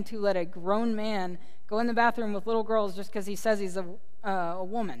insane to let a grown man go in the bathroom with little girls just because he says he's a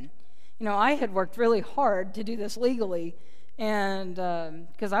woman. I had worked really hard to do this legally, and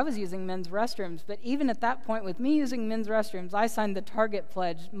because I was using men's restrooms. But even at that point, with me using men's restrooms, I signed the Target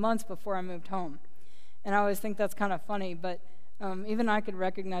pledge months before I moved home. And I always think that's kind of funny, but even I could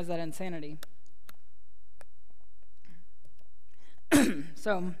recognize that insanity.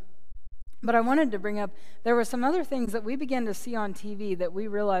 But I wanted to bring up, there were some other things that we began to see on TV that we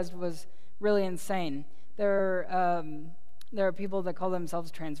realized was really insane. There are people that call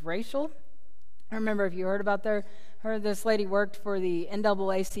themselves transracial. I remember, if you heard about this lady worked for the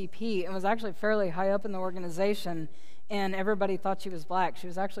NAACP and was actually fairly high up in the organization, and everybody thought she was black. She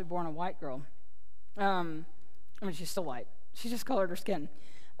was actually born a white girl. She's still white. She just colored her skin.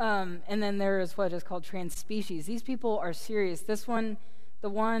 And then there is what is called trans species. These people are serious. This one, the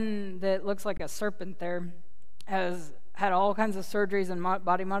one that looks like a serpent there, has had all kinds of surgeries and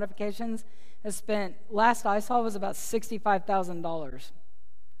body modifications, has spent, last I saw, was about $65,000.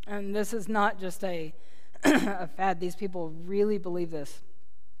 And this is not just a a fad. These people really believe this,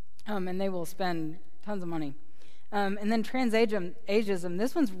 and they will spend tons of money. And then transageism.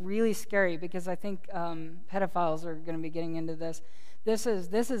 This one's really scary because I think pedophiles are going to be getting into this. This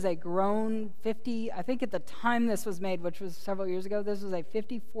is a grown 50, I think at the time this was made, which was several years ago, this was a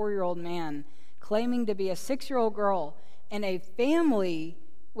 54-year-old man claiming to be a 6-year-old girl, and a family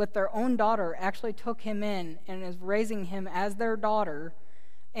with their own daughter actually took him in and is raising him as their daughter,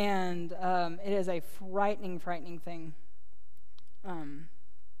 and it is a frightening thing.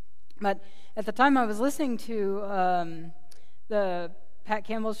 But at the time I was listening to the Pat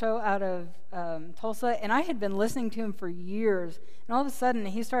Campbell show out of Tulsa, and I had been listening to him for years, and all of a sudden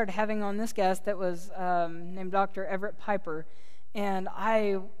he started having on this guest that was named Dr. Everett Piper, and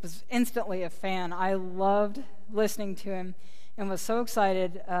I was instantly a fan. I loved listening to him and was so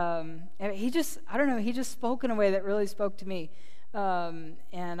excited. He just spoke in a way that really spoke to me.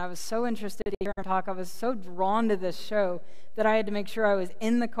 And I was so interested to hear him talk. I was so drawn to this show that I had to make sure I was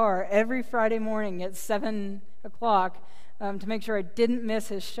in the car every Friday morning at 7 o'clock to make sure I didn't miss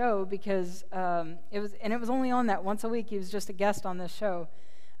his show, because it was only on that once a week. He was just a guest on this show.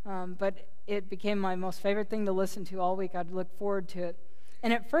 But it became my most favorite thing to listen to all week. I'd look forward to it.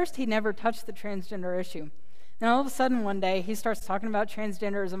 And at first, he never touched the transgender issue. And all of a sudden, one day, he starts talking about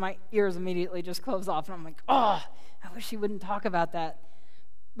transgenders, and my ears immediately just close off. And I'm like, oh, I wish he wouldn't talk about that.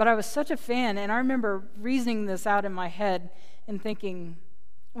 But I was such a fan, and I remember reasoning this out in my head and thinking,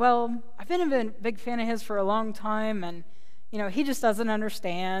 well, I've been a big fan of his for a long time, and he just doesn't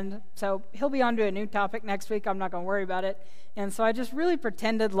understand. So he'll be on to a new topic next week. I'm not going to worry about it. And so I just really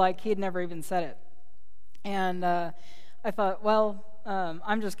pretended like he had never even said it. And I thought, well,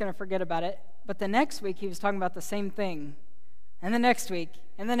 I'm just going to forget about it. But the next week he was talking about the same thing. And the next week,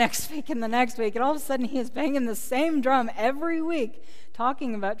 and the next week, and the next week. And all of a sudden he is banging the same drum every week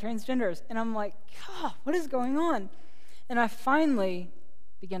talking about transgenders. And I'm like, God, what is going on? And I finally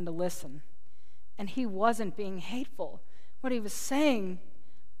began to listen. And he wasn't being hateful. What he was saying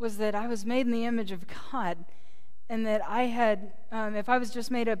was that I was made in the image of God, and that I had, if I was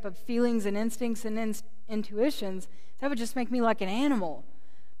just made up of feelings and instincts and intuitions, that would just make me like an animal.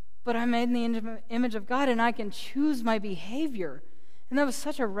 But I'm made in the image of God, and I can choose my behavior. And that was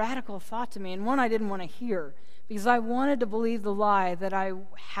such a radical thought to me, and one I didn't want to hear, because I wanted to believe the lie that I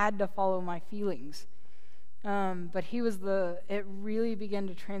had to follow my feelings. But it really began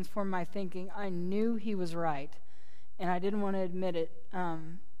to transform my thinking. I knew he was right, and I didn't want to admit it.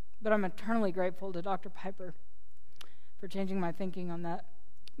 But I'm eternally grateful to Dr. Piper for changing my thinking on that.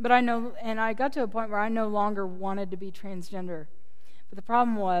 But I got to a point where I no longer wanted to be transgender. But the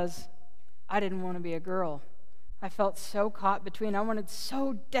problem was, I didn't want to be a girl. I felt so caught between. I wanted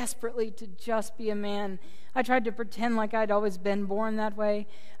so desperately to just be a man. I tried to pretend like I'd always been born that way.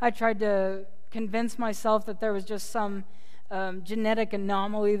 I tried to convince myself that there was just some genetic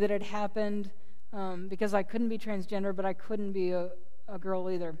anomaly that had happened, because I couldn't be transgender, but I couldn't be a girl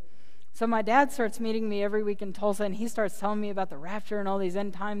either. So my dad starts meeting me every week in Tulsa, and he starts telling me about the rapture and all these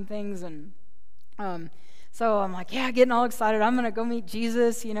end time things. And so I'm like, yeah, getting all excited. I'm going to go meet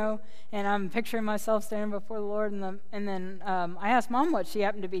Jesus, and I'm picturing myself standing before the Lord. And then I asked Mom what she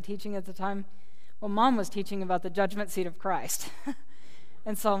happened to be teaching at the time. Well, Mom was teaching about the judgment seat of Christ.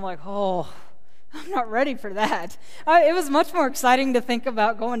 And so I'm like, oh, I'm not ready for that. It was much more exciting to think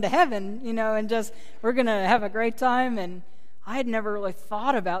about going to heaven, and just, we're going to have a great time. And I had never really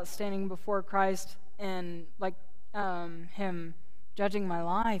thought about standing before Christ and him judging my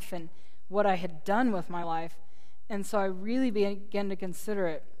life and what I had done with my life. And so I really began to consider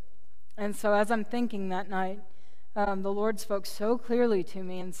it. And so as I'm thinking that night, the Lord spoke so clearly to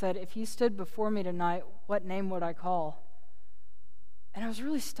me and said, if you stood before me tonight, what name would I call? And I was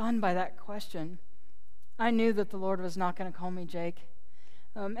really stunned by that question. I knew that the Lord was not going to call me Jake.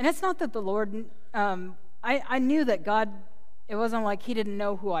 And it's not that the Lord, I knew that God, it wasn't like he didn't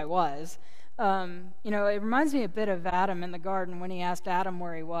know who I was. It reminds me a bit of Adam in the garden when he asked Adam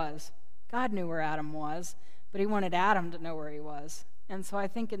where he was. God knew where Adam was, but he wanted Adam to know where he was. And so I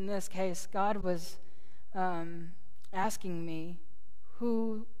think in this case, God was asking me,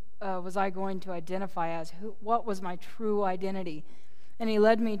 who was I going to identify as? What was my true identity? And he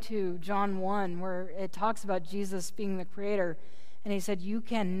led me to John 1, where it talks about Jesus being the creator. And he said, you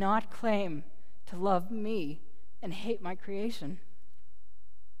cannot claim to love me and hate my creation.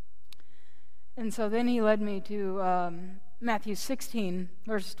 And so then he led me to Matthew 16,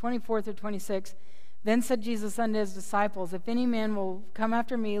 verses 24 through 26. Then said Jesus unto his disciples, if any man will come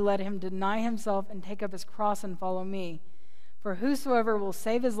after me, let him deny himself and take up his cross and follow me. For whosoever will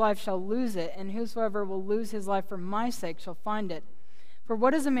save his life shall lose it, and whosoever will lose his life for my sake shall find it. For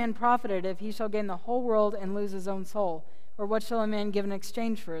what is a man profited if he shall gain the whole world and lose his own soul? Or what shall a man give in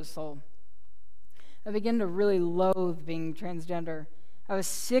exchange for his soul? I began to really loathe being transgender. I was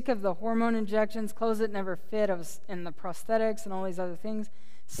sick of the hormone injections, clothes that never fit, and the prosthetics and all these other things.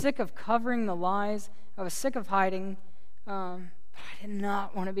 Sick of covering the lies. I was sick of hiding. But I did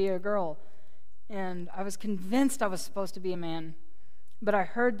not want to be a girl. And I was convinced I was supposed to be a man. But I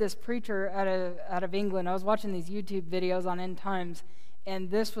heard this preacher out of England. I was watching these YouTube videos on end times,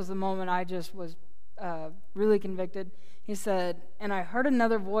 and this was the moment I just was really convicted. He said, "And I heard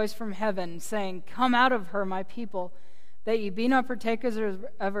another voice from heaven saying, 'Come out of her, my people, that ye be not partakers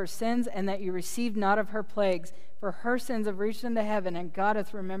of her sins, and that ye receive not of her plagues. For her sins have reached into heaven, and God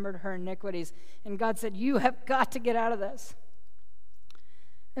hath remembered her iniquities.'" And God said, "You have got to get out of this."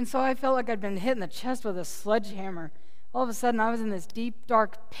 And so I felt like I'd been hit in the chest with a sledgehammer. All of a sudden, I was in this deep,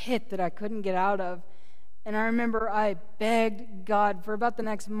 dark pit that I couldn't get out of. And I remember I begged God for about the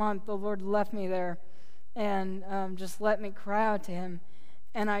next month. The Lord left me there and just let me cry out to him.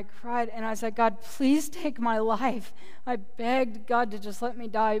 And I cried, and I said, "God, please take my life." I begged God to just let me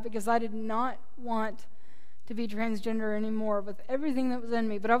die because I did not want to be transgender anymore with everything that was in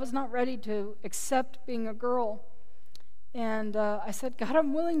me. But I was not ready to accept being a girl. And I said, "God,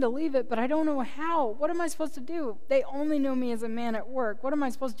 I'm willing to leave it, but I don't know how. What am I supposed to do? They only know me as a man at work. What am I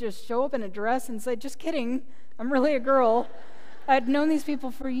supposed to just show up in a dress and say, 'Just kidding, I'm really a girl'?" I'd known these people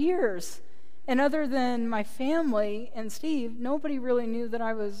for years. And other than my family and Steve, nobody really knew that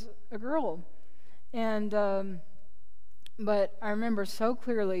I was a girl. And but I remember so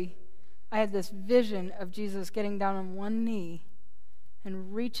clearly, I had this vision of Jesus getting down on one knee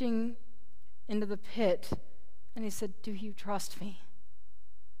and reaching into the pit. And he said, "Do you trust me?"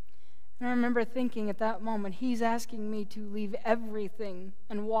 And I remember thinking at that moment, he's asking me to leave everything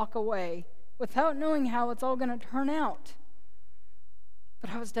and walk away without knowing how it's all going to turn out.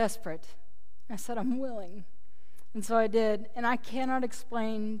 But I was desperate. I said, "I'm willing." And so I did. And I cannot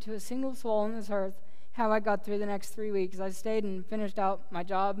explain to a single soul on this earth how I got through the next 3 weeks. I stayed and finished out my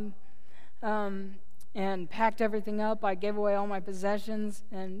job and packed everything up. I gave away all my possessions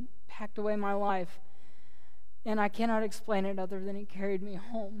and packed away my life. And I cannot explain it other than he carried me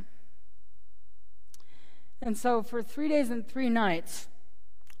home. And so for 3 days and 3 nights,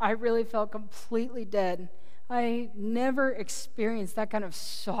 I really felt completely dead. I never experienced that kind of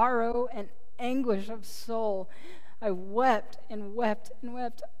sorrow and anguish of soul. I wept and wept and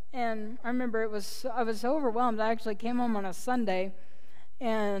wept. And I remember I was so overwhelmed. I actually came home on a Sunday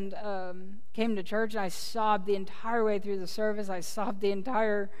and came to church, and I sobbed the entire way through the service. I sobbed the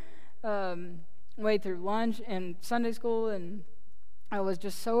entire way through lunch and Sunday school, and I was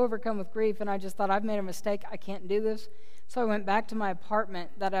just so overcome with grief, and I just thought, I've made a mistake. I can't do this. So I went back to my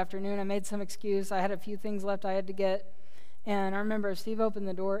apartment that afternoon. I made some excuse. I had a few things left I had to get, and I remember Steve opened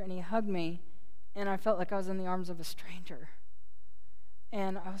the door, and he hugged me, and I felt like I was in the arms of a stranger.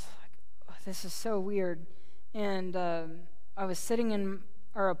 And I was like, oh, this is so weird. And I was sitting in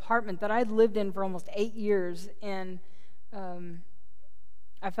our apartment that I'd lived in for almost 8 years, and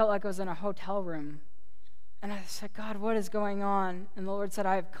I felt like I was in a hotel room. And I said, "God, what is going on?" And the Lord said,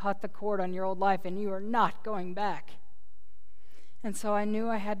 "I have cut the cord on your old life, and you are not going back." And so I knew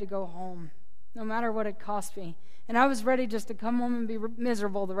I had to go home, no matter what it cost me. And I was ready just to come home and be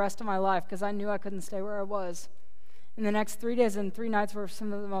miserable the rest of my life because I knew I couldn't stay where I was. And the next 3 days and 3 nights were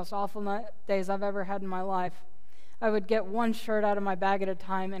some of the most awful days I've ever had in my life. I would get one shirt out of my bag at a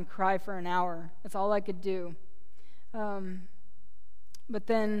time and cry for an hour. That's all I could do. But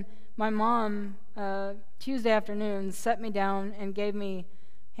then my mom, Tuesday afternoon, set me down and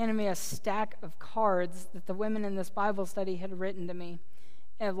handed me a stack of cards that the women in this Bible study had written to me,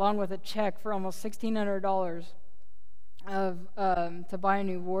 along with a check for almost $1,600 to buy a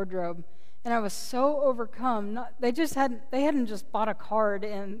new wardrobe. And I was so overcome. They hadn't just bought a card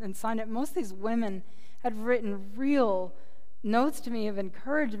and signed it. Most of these women had written real notes to me of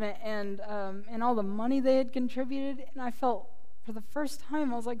encouragement and all the money they had contributed. And I felt, for the first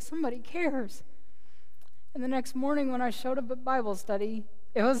time, I was like, somebody cares. And the next morning when I showed up at Bible study,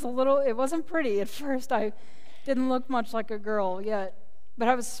 it wasn't pretty at first. I didn't look much like a girl yet, but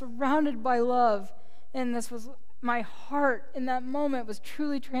I was surrounded by love, and my heart in that moment was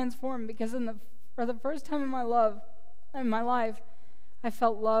truly transformed because for the first time in my life, I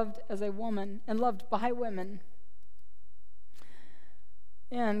felt loved as a woman and loved by women.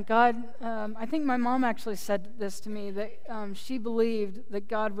 And God, I think my mom actually said this to me, that she believed that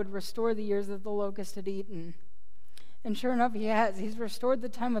God would restore the years that the locust had eaten. And sure enough, he has. He's restored the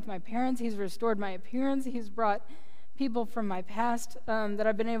time with my parents. He's restored my appearance. He's brought people from my past that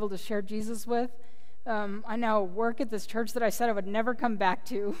I've been able to share Jesus with I now work at this church that I said I would never come back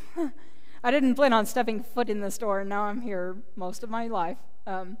to. I didn't plan on stepping foot in this door, and now I'm here most of my life.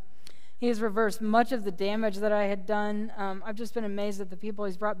 He has reversed much of the damage that I had done. I've just been amazed at the people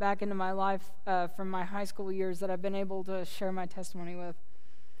he's brought back into my life from my high school years that I've been able to share my testimony with.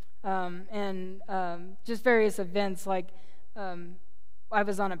 And just various events, like I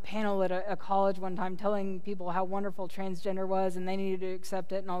was on a panel at a college one time telling people how wonderful transgender was and they needed to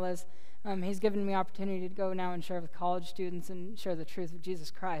accept it and all this. He's given me opportunity to go now and share with college students and share the truth of Jesus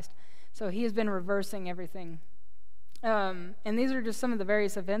Christ. So he has been reversing everything. And these are just some of the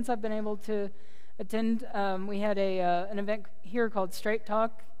various events I've been able to attend. We had an event here called Straight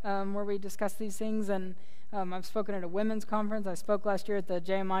Talk where we discussed these things, and I've spoken at a women's conference. I spoke last year at the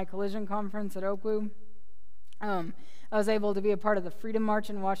JMI Collision Conference at Oakview. I was able to be a part of the Freedom March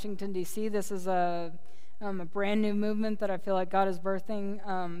in Washington, D.C. This is a brand new movement that I feel like God is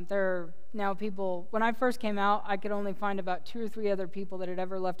birthing. There are now people, when I first came out, I could only find about 2 or 3 other people that had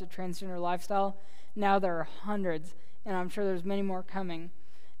ever left a transgender lifestyle. Now there are hundreds, and I'm sure there's many more coming.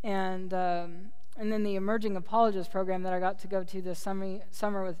 And then the Emerging Apologist program that I got to go to this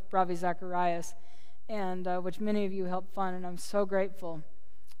summer with Ravi Zacharias, and which many of you helped fund, and I'm so grateful.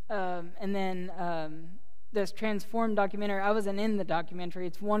 And then this Transformed documentary, I wasn't in the documentary.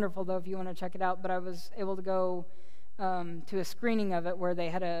 It's wonderful, though, if you want to check it out, but I was able to go to a screening of it where they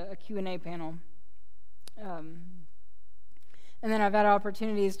had a Q&A panel. And then I've had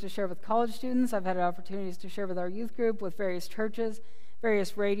opportunities to share with college students. I've had opportunities to share with our youth group, with various churches,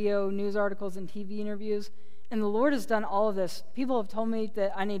 various radio, news articles, and TV interviews. And the Lord has done all of this. People have told me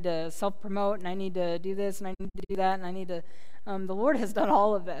that I need to self-promote, and I need to do this, and I need to do that, and I need to... the Lord has done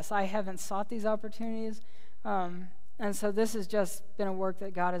all of this. I haven't sought these opportunities. And so this has just been a work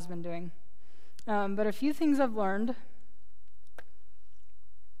that God has been doing. But a few things I've learned.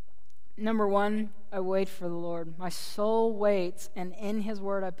 Number 1, I wait for the Lord. My soul waits, and in His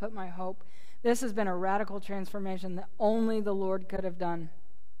word I put my hope. This has been a radical transformation that only the Lord could have done.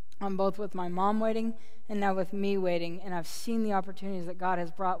 Both with my mom waiting and now with me waiting. And I've seen the opportunities that God has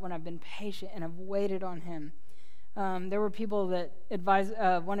brought when I've been patient and have waited on Him. There were people that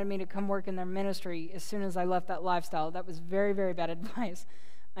wanted me to come work in their ministry as soon as I left that lifestyle. That was very, very bad advice.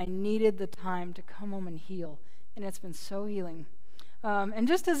 I needed the time to come home and heal, and it's been so healing. And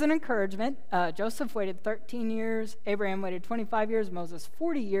just as an encouragement, Joseph waited 13 years, Abraham waited 25 years, Moses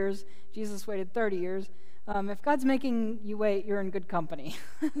 40 years, Jesus waited 30 years. If God's making you wait, you're in good company.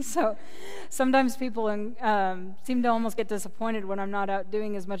 So sometimes people seem to almost get disappointed when I'm not out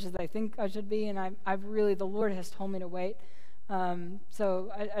doing as much as I think I should be, and the Lord has told me to wait.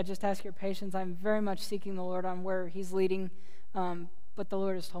 So I just ask your patience. I'm very much seeking the Lord on where He's leading, but the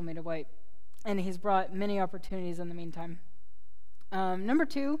Lord has told me to wait, and He's brought many opportunities in the meantime. Number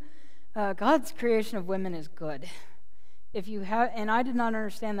 2, God's creation of women is good. And I did not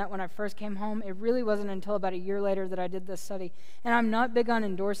understand that when I first came home. It really wasn't until about a year later that I did this study. And I'm not big on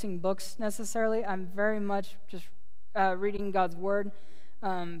endorsing books necessarily. I'm very much just reading God's Word.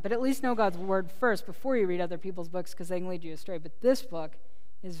 But at least know God's Word first before you read other people's books, because they can lead you astray. But this book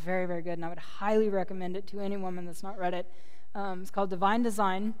is very, very good, and I would highly recommend it to any woman that's not read it. It's called Divine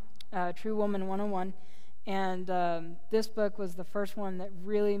Design, True Woman 101. And this book was the first one that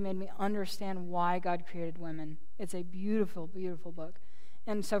really made me understand why God created women. It's a beautiful, beautiful book.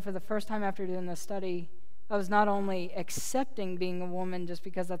 And so for the first time after doing this study, I was not only accepting being a woman just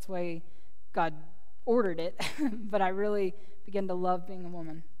because that's the way God ordered it, but I really began to love being a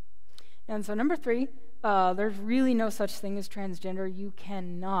woman. And so number 3, there's really no such thing as transgender. You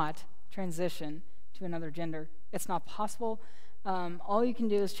cannot transition to another gender. It's not possible. All you can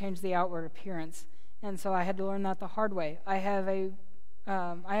do is change the outward appearance. And so I had to learn that the hard way. I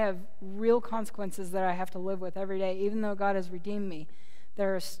have real consequences that I have to live with every day. Even though God has redeemed me,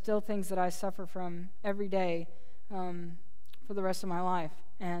 there are still things that I suffer from every day for the rest of my life.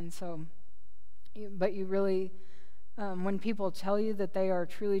 And so, but you really, when people tell you that they are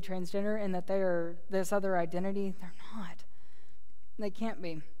truly transgender and that they are this other identity, they're not. They can't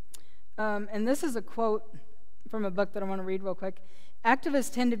be. And this is a quote from a book that I want to read real quick.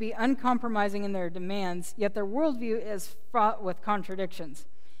 Activists tend to be uncompromising in their demands, yet their worldview is fraught with contradictions.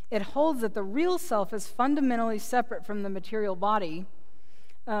 It holds that the real self is fundamentally separate from the material body,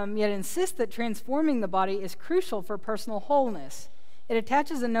 yet insists that transforming the body is crucial for personal wholeness. It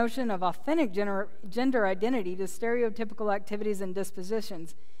attaches a notion of authentic gender identity to stereotypical activities and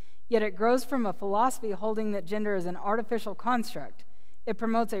dispositions, yet it grows from a philosophy holding that gender is an artificial construct. It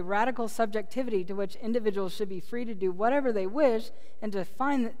promotes a radical subjectivity to which individuals should be free to do whatever they wish and to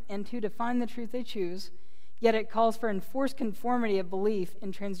define the truth they choose, yet it calls for enforced conformity of belief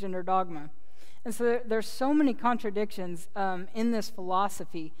in transgender dogma. And so there's so many contradictions in this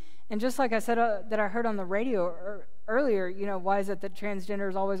philosophy. And just like I said that I heard on the radio earlier, why is it that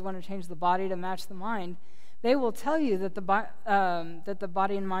transgenders always want to change the body to match the mind? They will tell you that the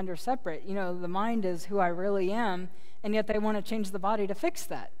body and mind are separate. The mind is who I really am, and yet they want to change the body to fix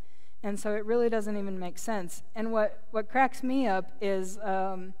that. And so it really doesn't even make sense. And what cracks me up is,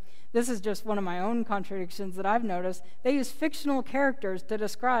 this is just one of my own contradictions that I've noticed, they use fictional characters to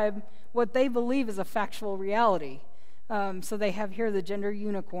describe what they believe is a factual reality. So they have here the gender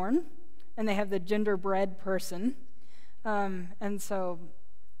unicorn, and they have the genderbread person. And so,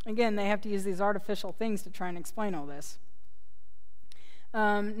 again, they have to use these artificial things to try and explain all this.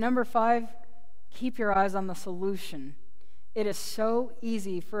 Number 5, keep your eyes on the solution. It is so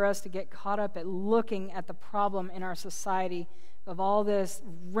easy for us to get caught up at looking at the problem in our society of all this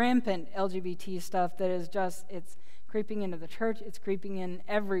rampant LGBT stuff that is just, it's creeping into the church, it's creeping in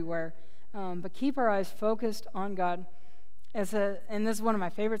everywhere. But keep our eyes focused on God. And this is one of my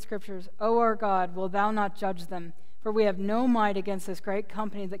favorite scriptures, O our God, will thou not judge them? For we have no might against this great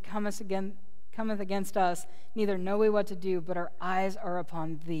company that cometh against us, neither know we what to do, but our eyes are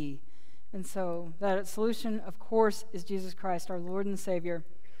upon thee. And so that solution, of course, is Jesus Christ, our Lord and Savior.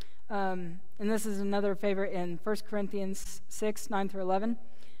 And this is another favorite in 1 Corinthians 6, 9 through 11.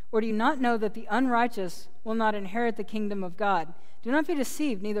 Or do you not know that the unrighteous will not inherit the kingdom of God? Do not be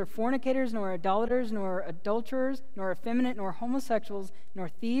deceived, neither fornicators, nor idolaters, nor adulterers, nor effeminate, nor homosexuals, nor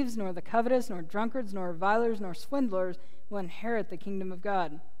thieves, nor the covetous, nor drunkards, nor revilers, nor swindlers will inherit the kingdom of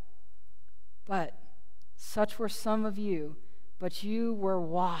God. But such were some of you, but you were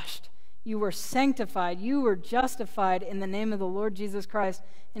washed. You were sanctified, you were justified in the name of the Lord Jesus Christ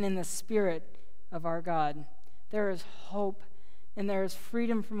and in the Spirit of our God. There is hope and there is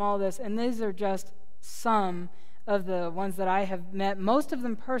freedom from all this. And these are just some of the ones that I have met, most of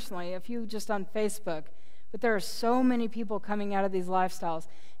them personally, a few just on Facebook. But there are so many people coming out of these lifestyles.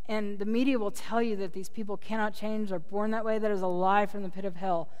 And the media will tell you that these people cannot change, they're born that way. That is a lie from the pit of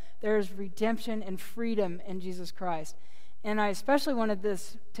hell. There is redemption and freedom in Jesus Christ. And I especially wanted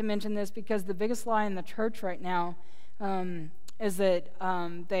to mention this because the biggest lie in the church right now is that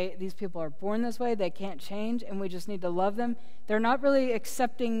these people are born this way, they can't change, and we just need to love them. They're not really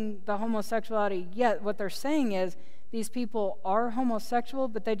accepting the homosexuality yet. What they're saying is these people are homosexual,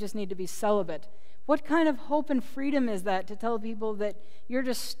 but they just need to be celibate. What kind of hope and freedom is that to tell people that you're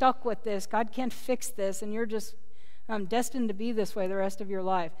just stuck with this, God can't fix this, and you're just destined to be this way the rest of your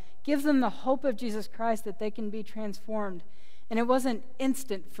life? Give them the hope of Jesus Christ that they can be transformed. And it wasn't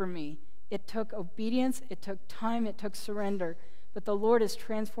instant for me. It took obedience, it took time, it took surrender. But the Lord has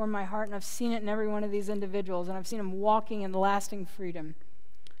transformed my heart, and I've seen it in every one of these individuals, and I've seen them walking in lasting freedom.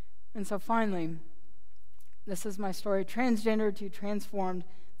 And so finally, this is my story, transgender to transformed.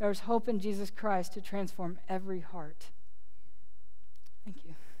 There's hope in Jesus Christ to transform every heart. Thank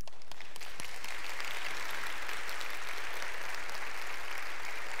you.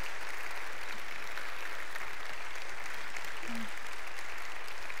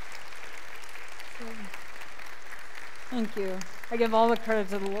 Thank you. I give all the credit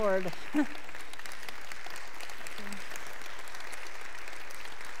to the Lord.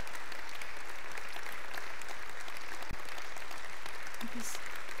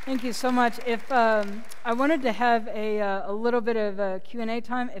 Thank you so much. If I wanted to have a little bit of a Q&A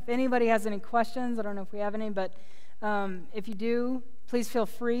time. If anybody has any questions, I don't know if we have any, but if you do, please feel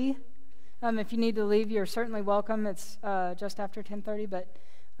free. If you need to leave, you're certainly welcome. It's just after 10:30, but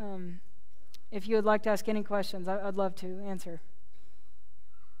if you would like to ask any questions, I'd love to answer.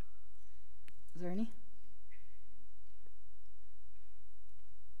 Is there any?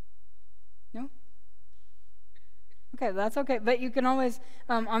 No? Okay, that's okay. But you can always,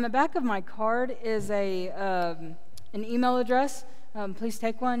 on the back of my card is an email address. Please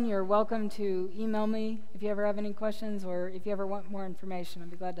take one. You're welcome to email me if you ever have any questions or if you ever want more information.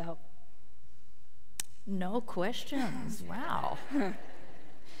 I'd be glad to help. No questions. Wow.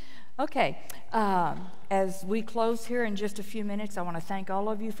 Okay, as we close here in just a few minutes, I want to thank all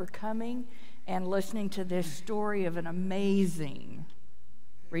of you for coming and listening to this story of an amazing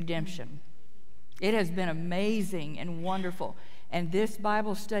redemption. It has been amazing and wonderful. And this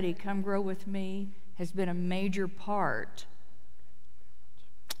Bible study, Come Grow With Me, has been a major part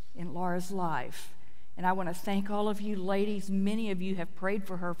in Laura's life. And I want to thank all of you ladies. Many of you have prayed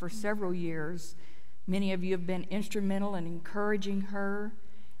for her for several years. Many of you have been instrumental in encouraging her.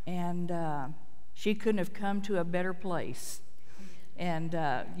 And she couldn't have come to a better place. And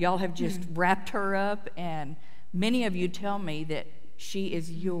y'all have just wrapped her up, and many of you tell me that she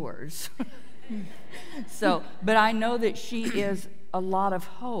is yours. So, but I know that she is a lot of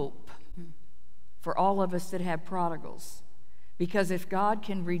hope for all of us that have prodigals. Because if God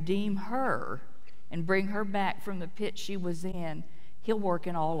can redeem her and bring her back from the pit she was in, he'll work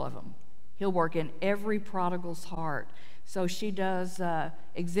in all of them. He'll work in every prodigal's heart. So she does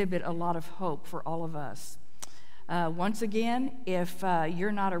exhibit a lot of hope for all of us. Once again, if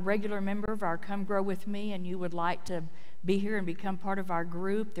you're not a regular member of our Come Grow With Me and you would like to be here and become part of our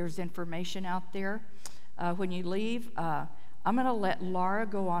group, there's information out there. When you leave, I'm going to let Laura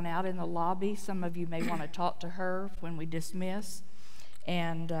go on out in the lobby. Some of you may want to talk to her when we dismiss.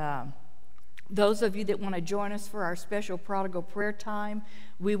 And those of you that want to join us for our special prodigal prayer time,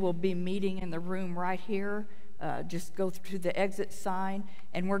 we will be meeting in the room right here. Just go through the exit sign,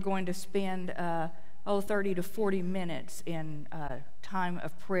 and we're going to spend 30 to 40 minutes in time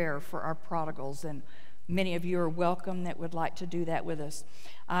of prayer for our prodigals. And many of you are welcome that would like to do that with us.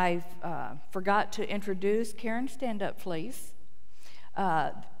 I forgot to introduce Karen. Stand up, please.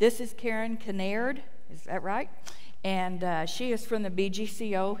 This is Karen Kinnaird. Is that right? And she is from the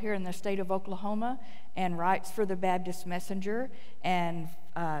BGCO here in the state of Oklahoma and writes for the Baptist Messenger. And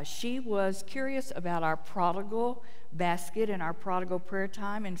she was curious about our prodigal basket and our prodigal prayer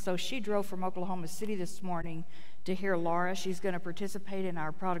time. And so she drove from Oklahoma City this morning to hear Laura. She's going to participate in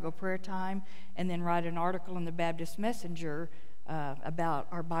our prodigal prayer time and then write an article in the Baptist Messenger about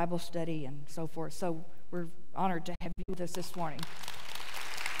our Bible study and so forth. So we're honored to have you with us this morning.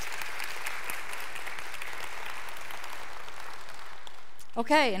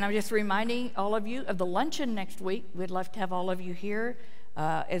 Okay, and I'm just reminding all of you of the luncheon next week. We'd love to have all of you here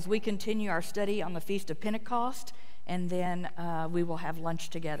as we continue our study on the Feast of Pentecost, and then we will have lunch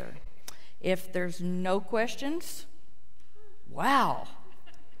together. If there's no questions, wow,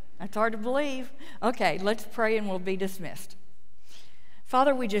 that's hard to believe. Okay, let's pray and we'll be dismissed.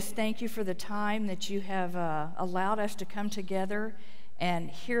 Father, we just thank you for the time that you have allowed us to come together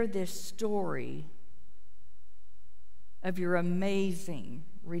and hear this story of your amazing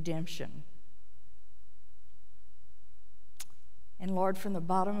redemption. And Lord, from the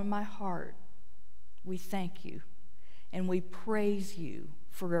bottom of my heart, we thank you and we praise you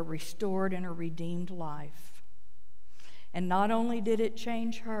for a restored and a redeemed life. And not only did it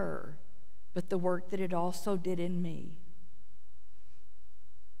change her, but the work that it also did in me.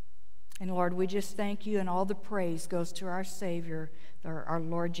 And Lord, we just thank you, and all the praise goes to our Savior, our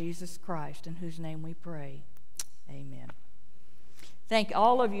Lord Jesus Christ, in whose name we pray. Amen. Thank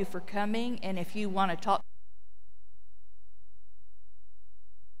all of you for coming, and if you want to talk